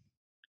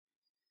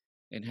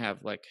 and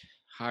have like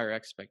higher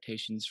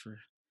expectations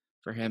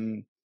for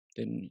him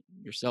than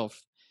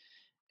yourself.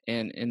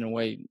 And in a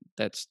way,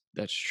 that's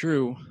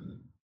true,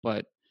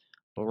 but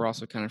we're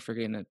also kind of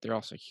forgetting that they're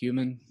also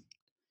human,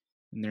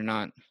 and they're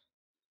not,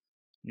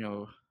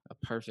 a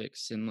perfect,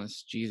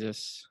 sinless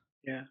Jesus.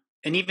 Yeah.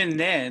 And even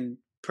then,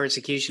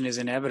 persecution is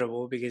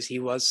inevitable because he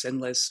was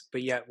sinless,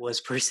 but yet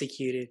was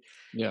persecuted,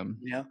 Yeah.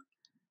 you know?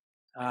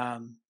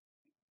 Um,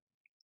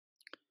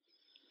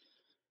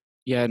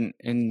 Yeah,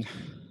 and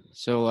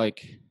so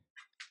like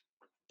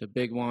the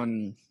big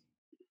one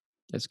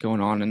that's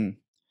going on in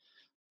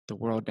the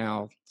world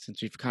now,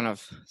 since we've kind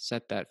of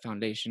set that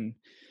foundation,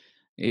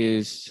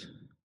 is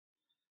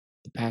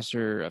the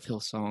pastor of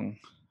Hillsong,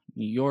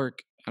 New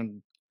York.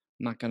 I'm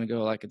not going to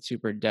go like in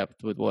super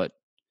depth with what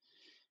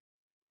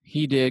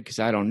he did, because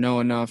I don't know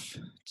enough,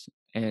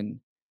 and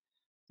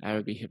I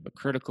would be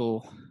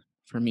hypocritical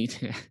for me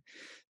to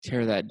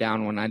tear that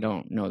down when I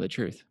don't know the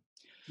truth.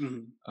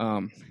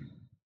 mhm.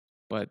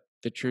 But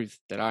the truth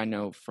that I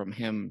know from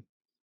him,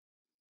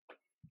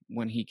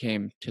 when he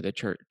came to the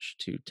church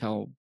to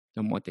tell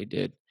them what he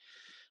did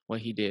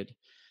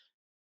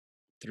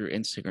through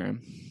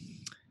Instagram,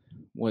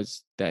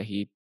 was that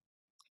he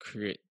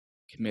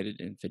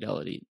committed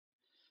infidelity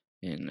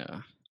and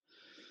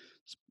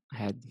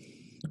had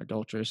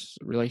adulterous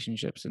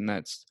relationships, and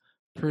that's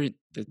pretty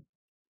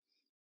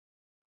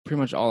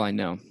much all I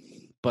know.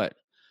 But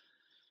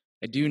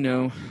I do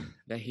know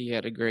that he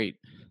had a great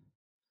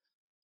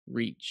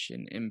reach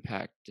and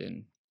impact,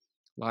 and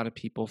a lot of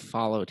people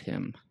followed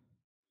him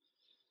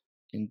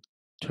and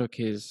took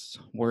his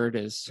word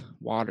as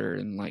water,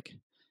 and like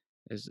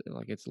as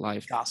like it's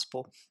life.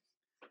 Gospel.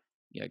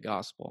 Yeah,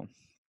 gospel.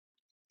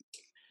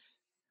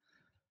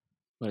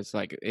 But it's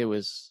like it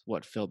was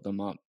what filled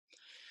them up,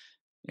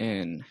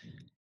 and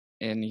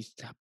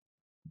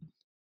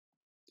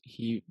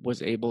he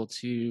was able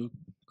to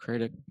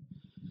create a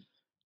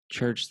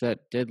church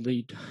that did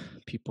lead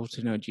people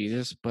to know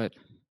Jesus. But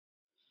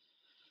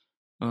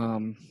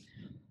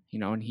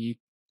and he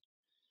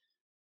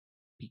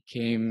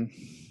became,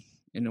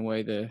 in a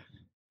way, the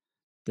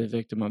the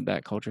victim of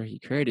that culture he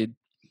created,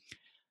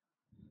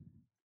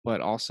 but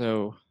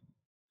also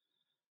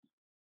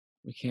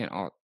we can't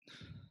all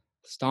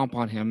stomp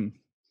on him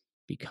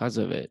because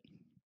of it.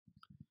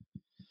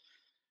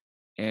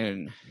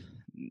 And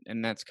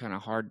that's kind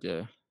of hard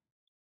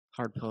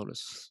pill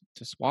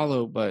to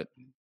swallow, but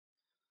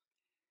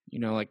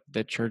like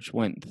the church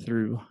went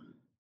through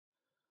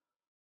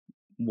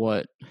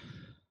what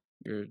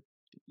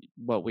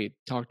we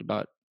talked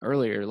about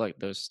earlier, like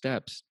those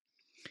steps,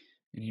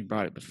 and he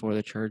brought it before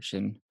the church,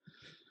 and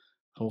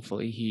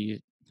hopefully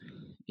he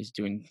is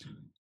doing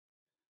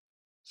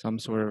some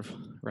sort of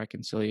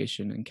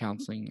reconciliation and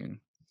counseling and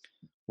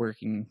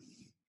working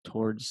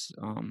towards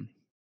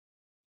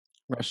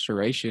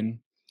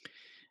restoration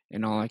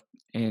and all.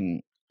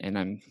 And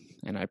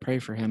I pray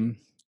for him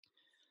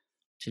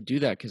to do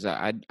that, because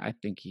I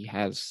think he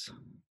has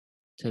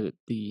to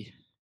the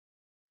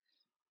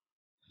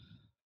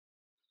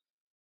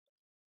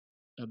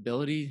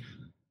ability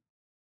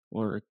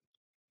or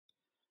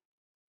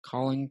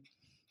calling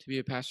to be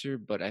a pastor,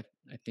 but I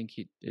think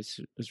this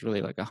was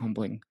really like a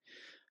humbling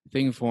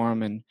thing for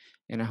him, and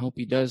I hope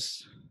he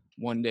does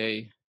one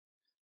day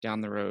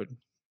down the road,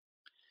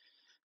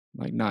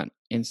 like not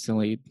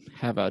instantly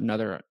have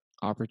another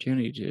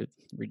opportunity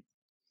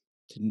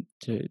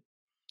to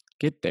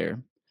get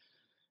there.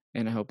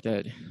 And I hope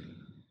that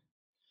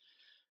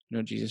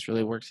Jesus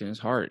really works in his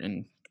heart.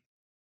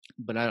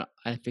 But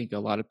I think a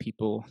lot of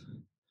people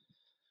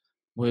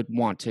would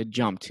want to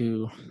jump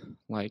to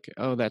like,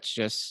 oh, that's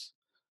just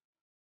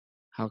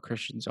how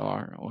Christians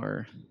are,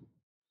 or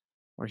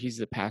he's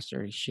the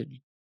pastor, he should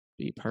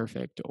be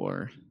perfect,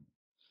 or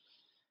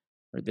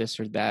this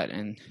or that,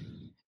 and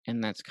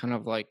that's kind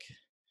of like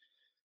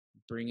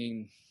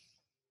bringing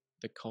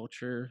the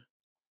culture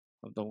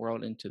of the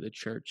world into the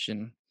church,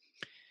 and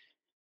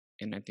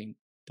I think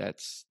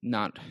that's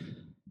not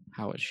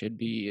how it should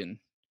be,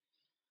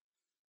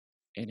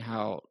 and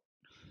how,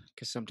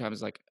 because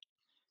sometimes like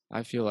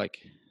I feel like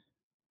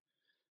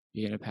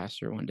being a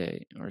pastor one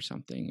day or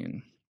something,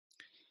 and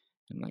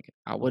like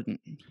I wouldn't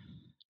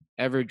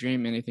ever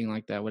dream anything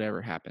like that would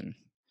ever happen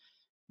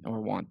or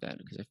want that,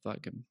 because I feel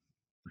like I'm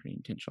pretty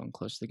intentional and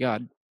close to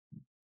God.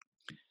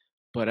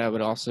 But I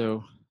would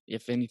also,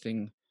 if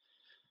anything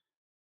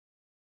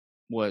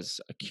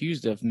was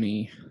accused of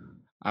me,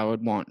 I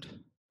would want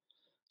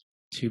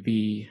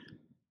to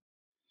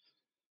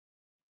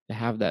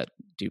have that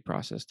due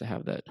process, to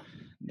have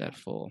that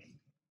full,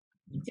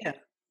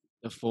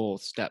 the full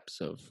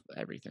steps of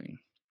everything.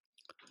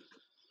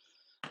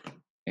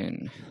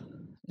 And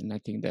I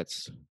think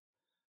that's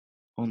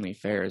only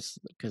fair, is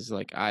because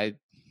like I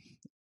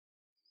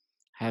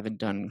haven't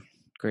done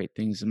great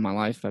things in my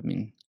life. I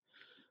mean,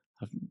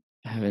 I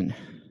haven't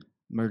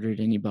murdered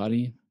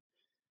anybody,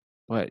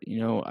 but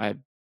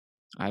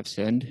I've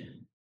sinned,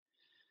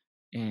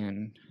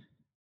 and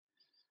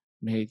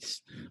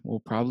will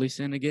probably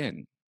sin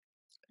again,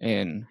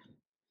 and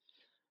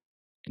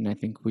I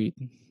think we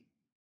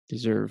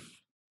deserve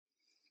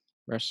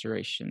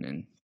restoration,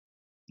 and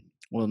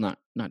well, not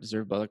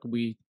deserve, but like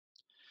we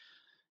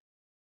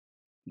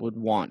would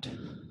want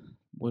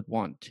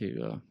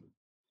to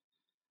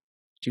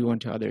do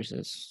unto others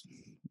as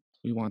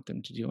we want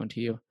them to do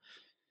unto you.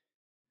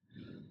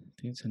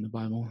 I think it's in the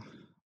Bible.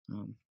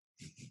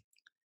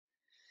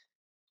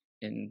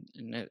 And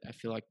I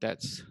feel like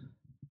that's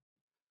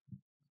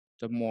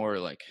the more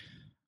like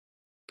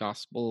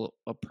gospel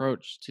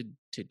approach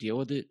to deal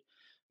with it,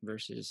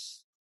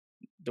 versus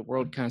the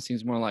world kind of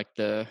seems more like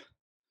the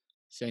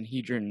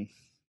Sanhedrin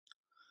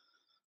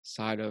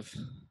side of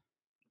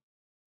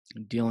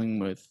dealing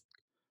with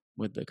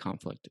the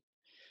conflict,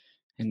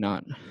 and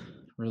not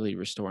really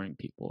restoring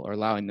people or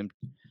allowing them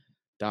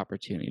the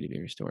opportunity to be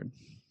restored.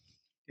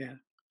 Yeah.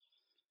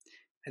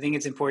 I think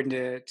it's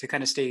important to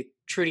kind of stay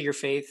true to your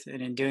faith,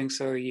 and in doing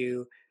so,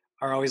 you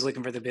are always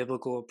looking for the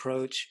biblical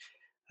approach.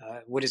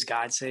 What does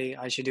God say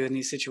I should do in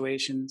these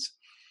situations?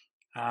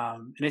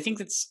 And I think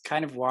that's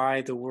kind of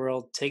why the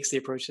world takes the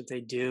approach that they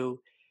do,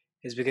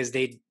 is because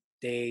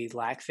they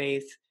lack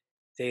faith,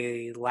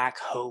 they lack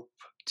hope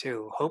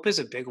too. Hope is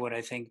a big one,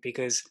 I think,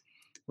 because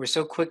we're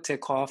so quick to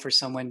call for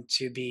someone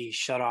to be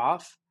shut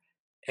off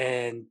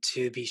and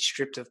to be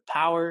stripped of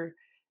power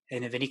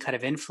and of any kind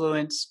of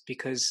influence,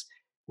 because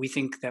we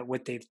think that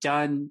what they've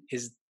done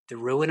is the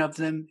ruin of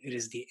them, it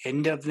is the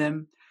end of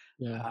them.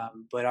 Yeah.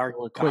 But our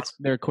gospel,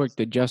 they're quick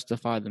to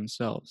justify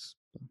themselves.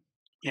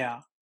 Yeah.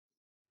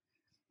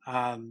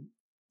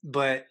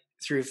 But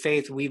through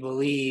faith, we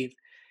believe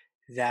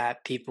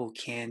that people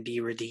can be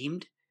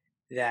redeemed,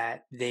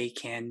 that they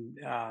can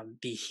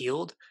be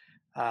healed,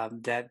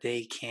 that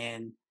they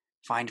can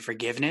find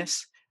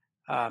forgiveness.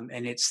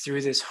 And it's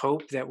through this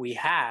hope that we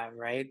have,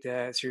 right?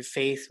 Through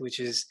faith, which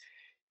is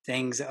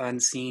things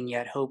unseen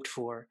yet hoped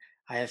for.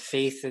 I have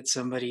faith that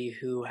somebody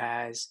who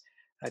has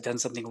done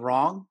something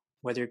wrong,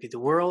 whether it be the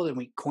world, and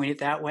we coin it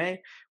that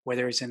way,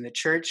 whether it's in the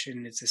church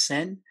and it's a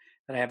sin,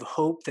 that I have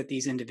hope that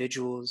these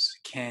individuals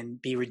can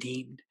be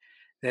redeemed,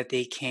 that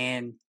they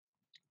can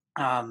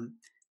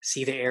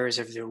see the errors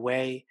of their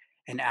way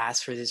and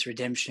ask for this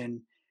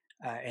redemption,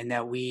 and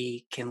that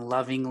we can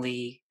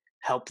lovingly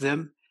help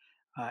them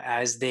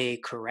as they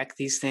correct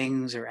these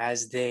things or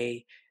as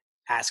they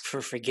ask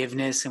for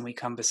forgiveness and we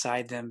come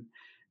beside them.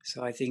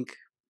 So I think,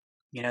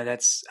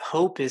 that's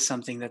hope is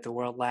something that the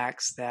world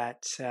lacks,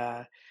 that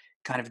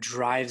kind of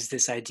drives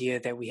this idea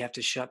that we have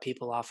to shut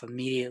people off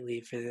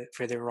immediately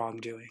for their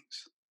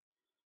wrongdoings.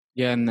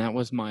 Yeah, and that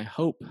was my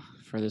hope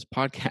for this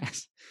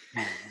podcast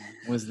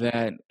was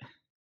that,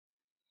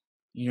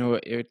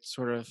 it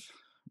sort of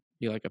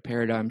be like a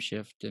paradigm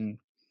shift and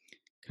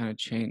kind of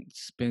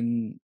change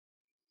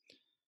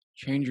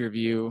your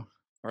view,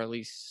 or at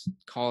least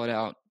call it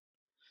out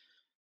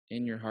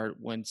in your heart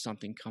when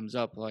something comes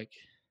up, like,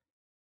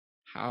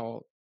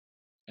 how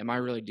am I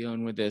really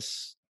dealing with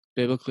this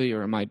biblically,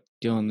 or am I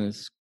dealing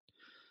this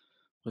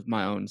with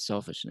my own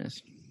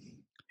selfishness?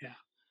 Yeah.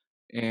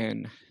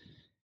 And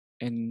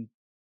and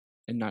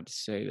and not to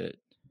say that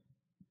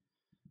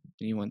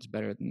anyone's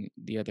better than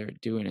the other at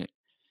doing it,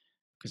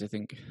 because I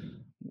think,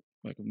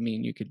 like, me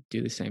and you could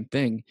do the same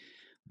thing.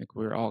 Like,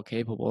 we're all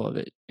capable of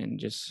it, and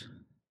just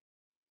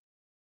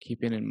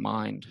keeping in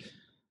mind,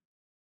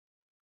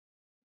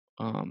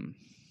 um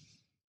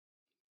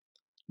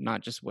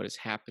not just what is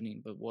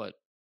happening, but what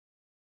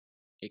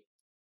it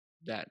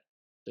that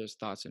those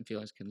thoughts and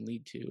feelings can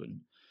lead to,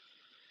 and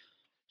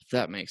if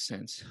that makes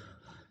sense.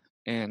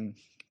 And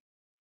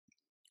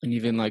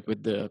even like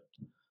with the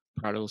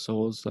prodigal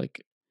souls,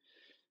 like,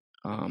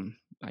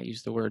 I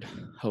use the word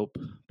hope,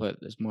 but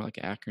it's more like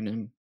an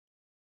acronym.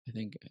 I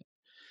think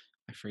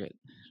I forget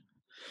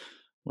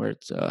where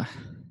it's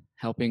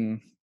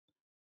helping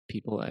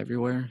people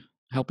everywhere,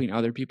 helping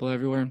other people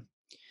everywhere,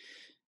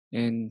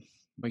 and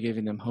by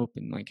giving them hope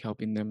and like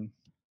helping them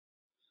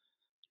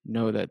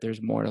know that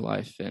there's more to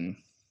life. And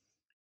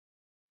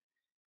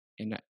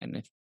I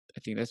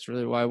think that's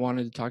really why I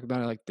wanted to talk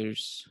about it. Like,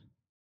 there's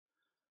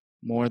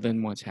more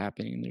than what's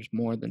happening. There's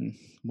more than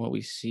what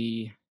we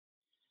see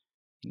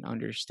and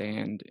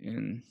understand,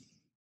 and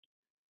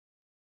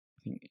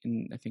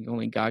I think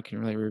only God can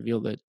really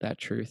reveal that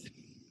truth.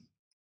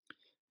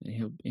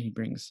 And he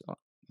brings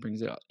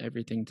it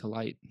everything to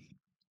light.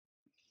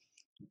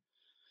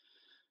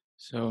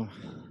 So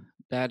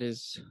that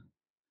is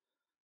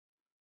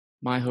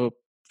my hope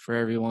for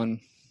everyone,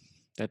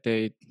 that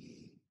they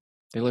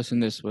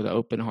listen to this with an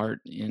open heart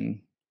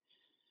and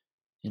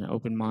an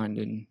open mind,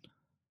 and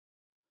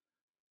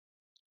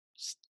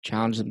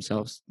challenge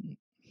themselves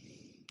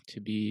to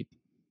be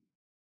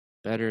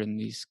better in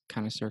these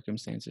kind of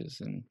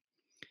circumstances. And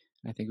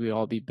I think we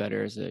all be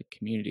better as a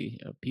community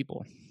of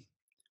people.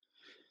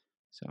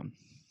 So,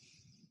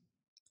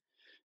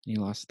 any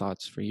last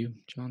thoughts for you,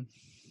 John?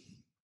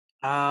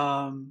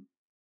 Um,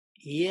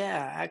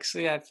 yeah,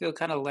 actually, I feel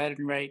kind of led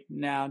right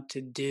now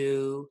to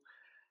do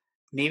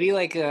maybe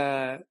like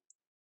um,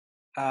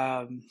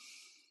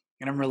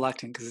 and I'm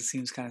reluctant because it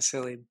seems kind of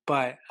silly,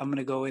 but I'm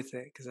gonna go with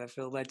it because I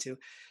feel led to,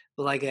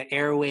 like an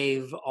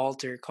airwave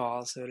altar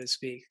call, so to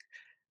speak,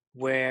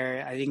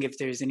 where I think if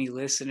there's any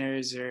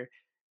listeners or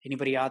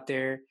anybody out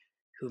there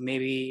who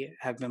maybe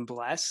have been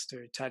blessed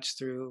or touched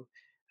through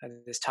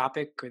this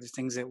topic or the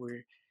things that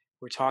we're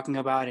talking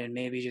about, and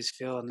maybe just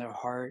feel in their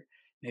heart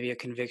maybe a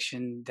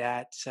conviction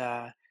that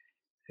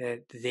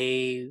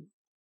they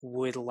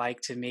would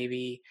like to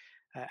maybe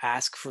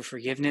ask for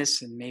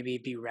forgiveness and maybe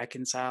be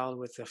reconciled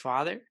with the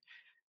Father,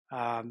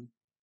 um,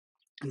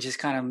 and just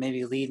kind of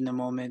maybe lead in the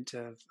moment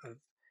of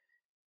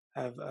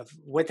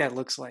what that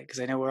looks like.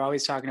 Because I know we're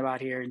always talking about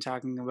here and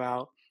talking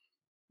about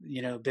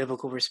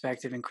biblical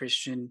perspective and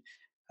Christian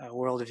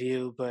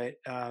worldview, but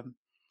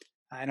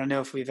I don't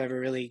know if we've ever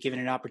really given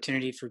an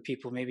opportunity for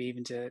people maybe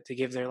even to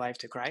give their life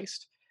to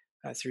Christ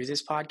through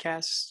this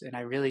podcast, and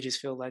I really just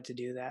feel led to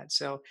do that.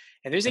 So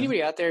if there's Yeah.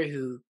 anybody out there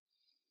who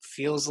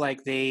feels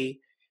like they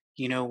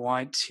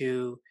want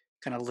to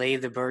kind of lay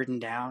the burden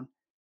down,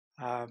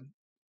 um,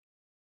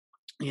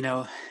 you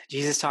know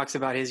Jesus talks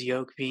about his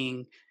yoke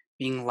being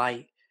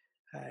light,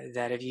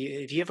 that if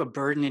you have a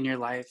burden in your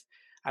life,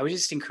 I would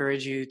just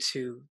encourage you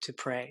to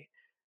pray,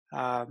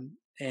 and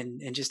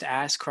just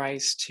ask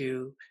Christ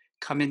to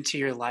come into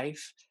your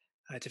life,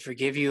 to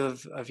forgive you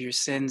of your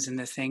sins and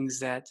the things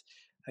that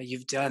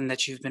you've done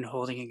that you've been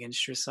holding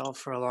against yourself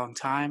for a long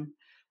time,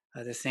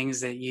 the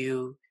things that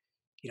you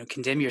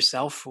condemn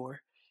yourself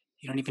for.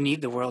 You don't even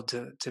need the world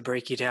to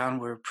break you down.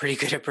 We're pretty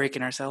good at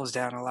breaking ourselves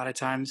down a lot of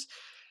times.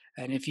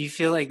 And if you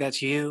feel like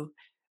that's you,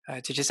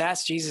 to just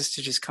ask Jesus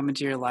to just come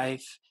into your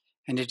life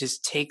and to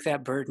just take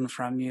that burden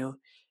from you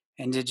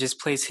and to just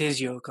place his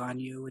yoke on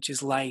you, which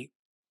is light,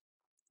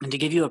 and to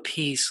give you a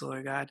peace,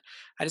 Lord God.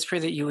 I just pray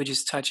that you would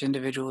just touch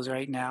individuals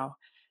right now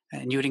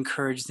and you would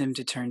encourage them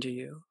to turn to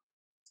you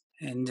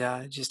and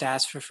just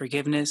ask for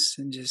forgiveness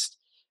and just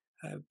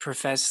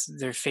profess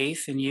their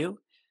faith in you,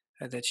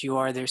 that you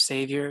are their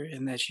savior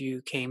and that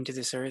you came to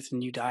this earth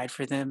and you died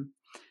for them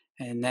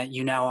and that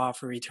you now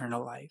offer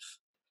eternal life.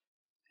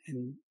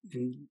 And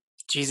in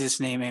Jesus'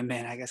 name,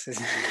 amen, I guess is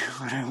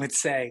what I would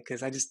say,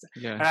 because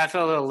Yeah. I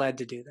felt a little led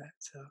to do that.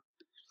 So,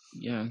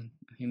 Yeah.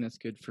 I think that's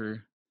good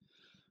for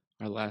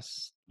our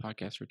last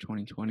podcast for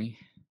 2020.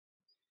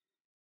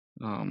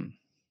 Um,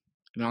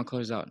 and I'll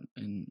close out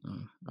in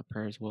a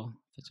prayer as well,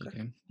 if it's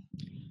Okay.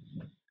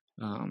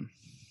 okay.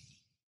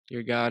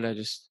 Dear God, I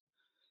just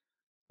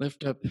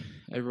lift up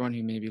everyone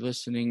who may be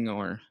listening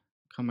or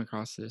come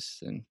across this,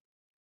 and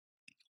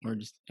or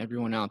just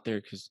everyone out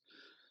there, because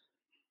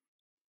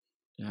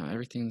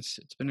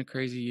it's been a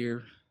crazy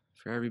year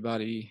for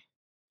everybody.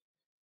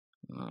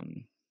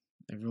 Um,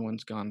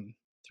 everyone's gone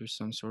through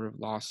some sort of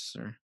loss,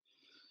 or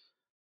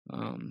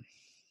um,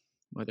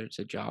 whether it's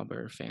a job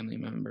or a family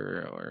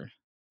member or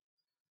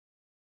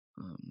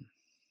um,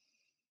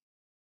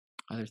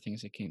 other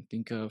things I can't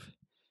think of,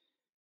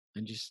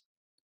 and just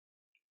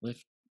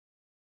lift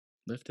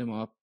lift them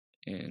up,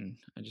 and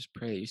I just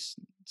pray you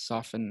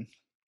soften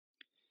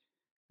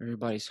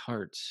everybody's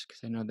hearts,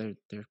 because I know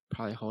they're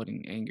probably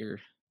holding anger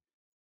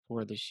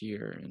for this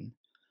year and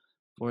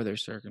for their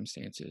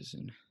circumstances,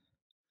 and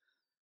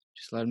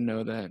just let them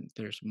know that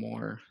there's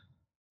more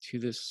to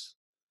this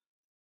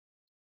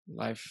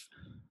life,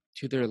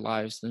 to their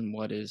lives, than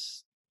what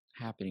is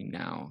happening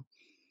now,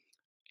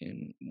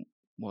 and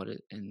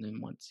and then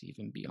what's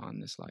even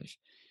beyond this life.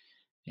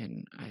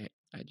 And I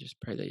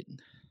just pray that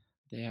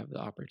they have the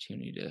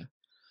opportunity to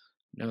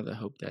know the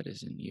hope that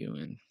is in you.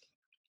 And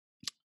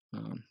so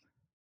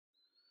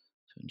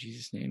in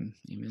Jesus' name,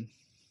 amen.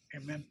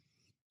 Amen.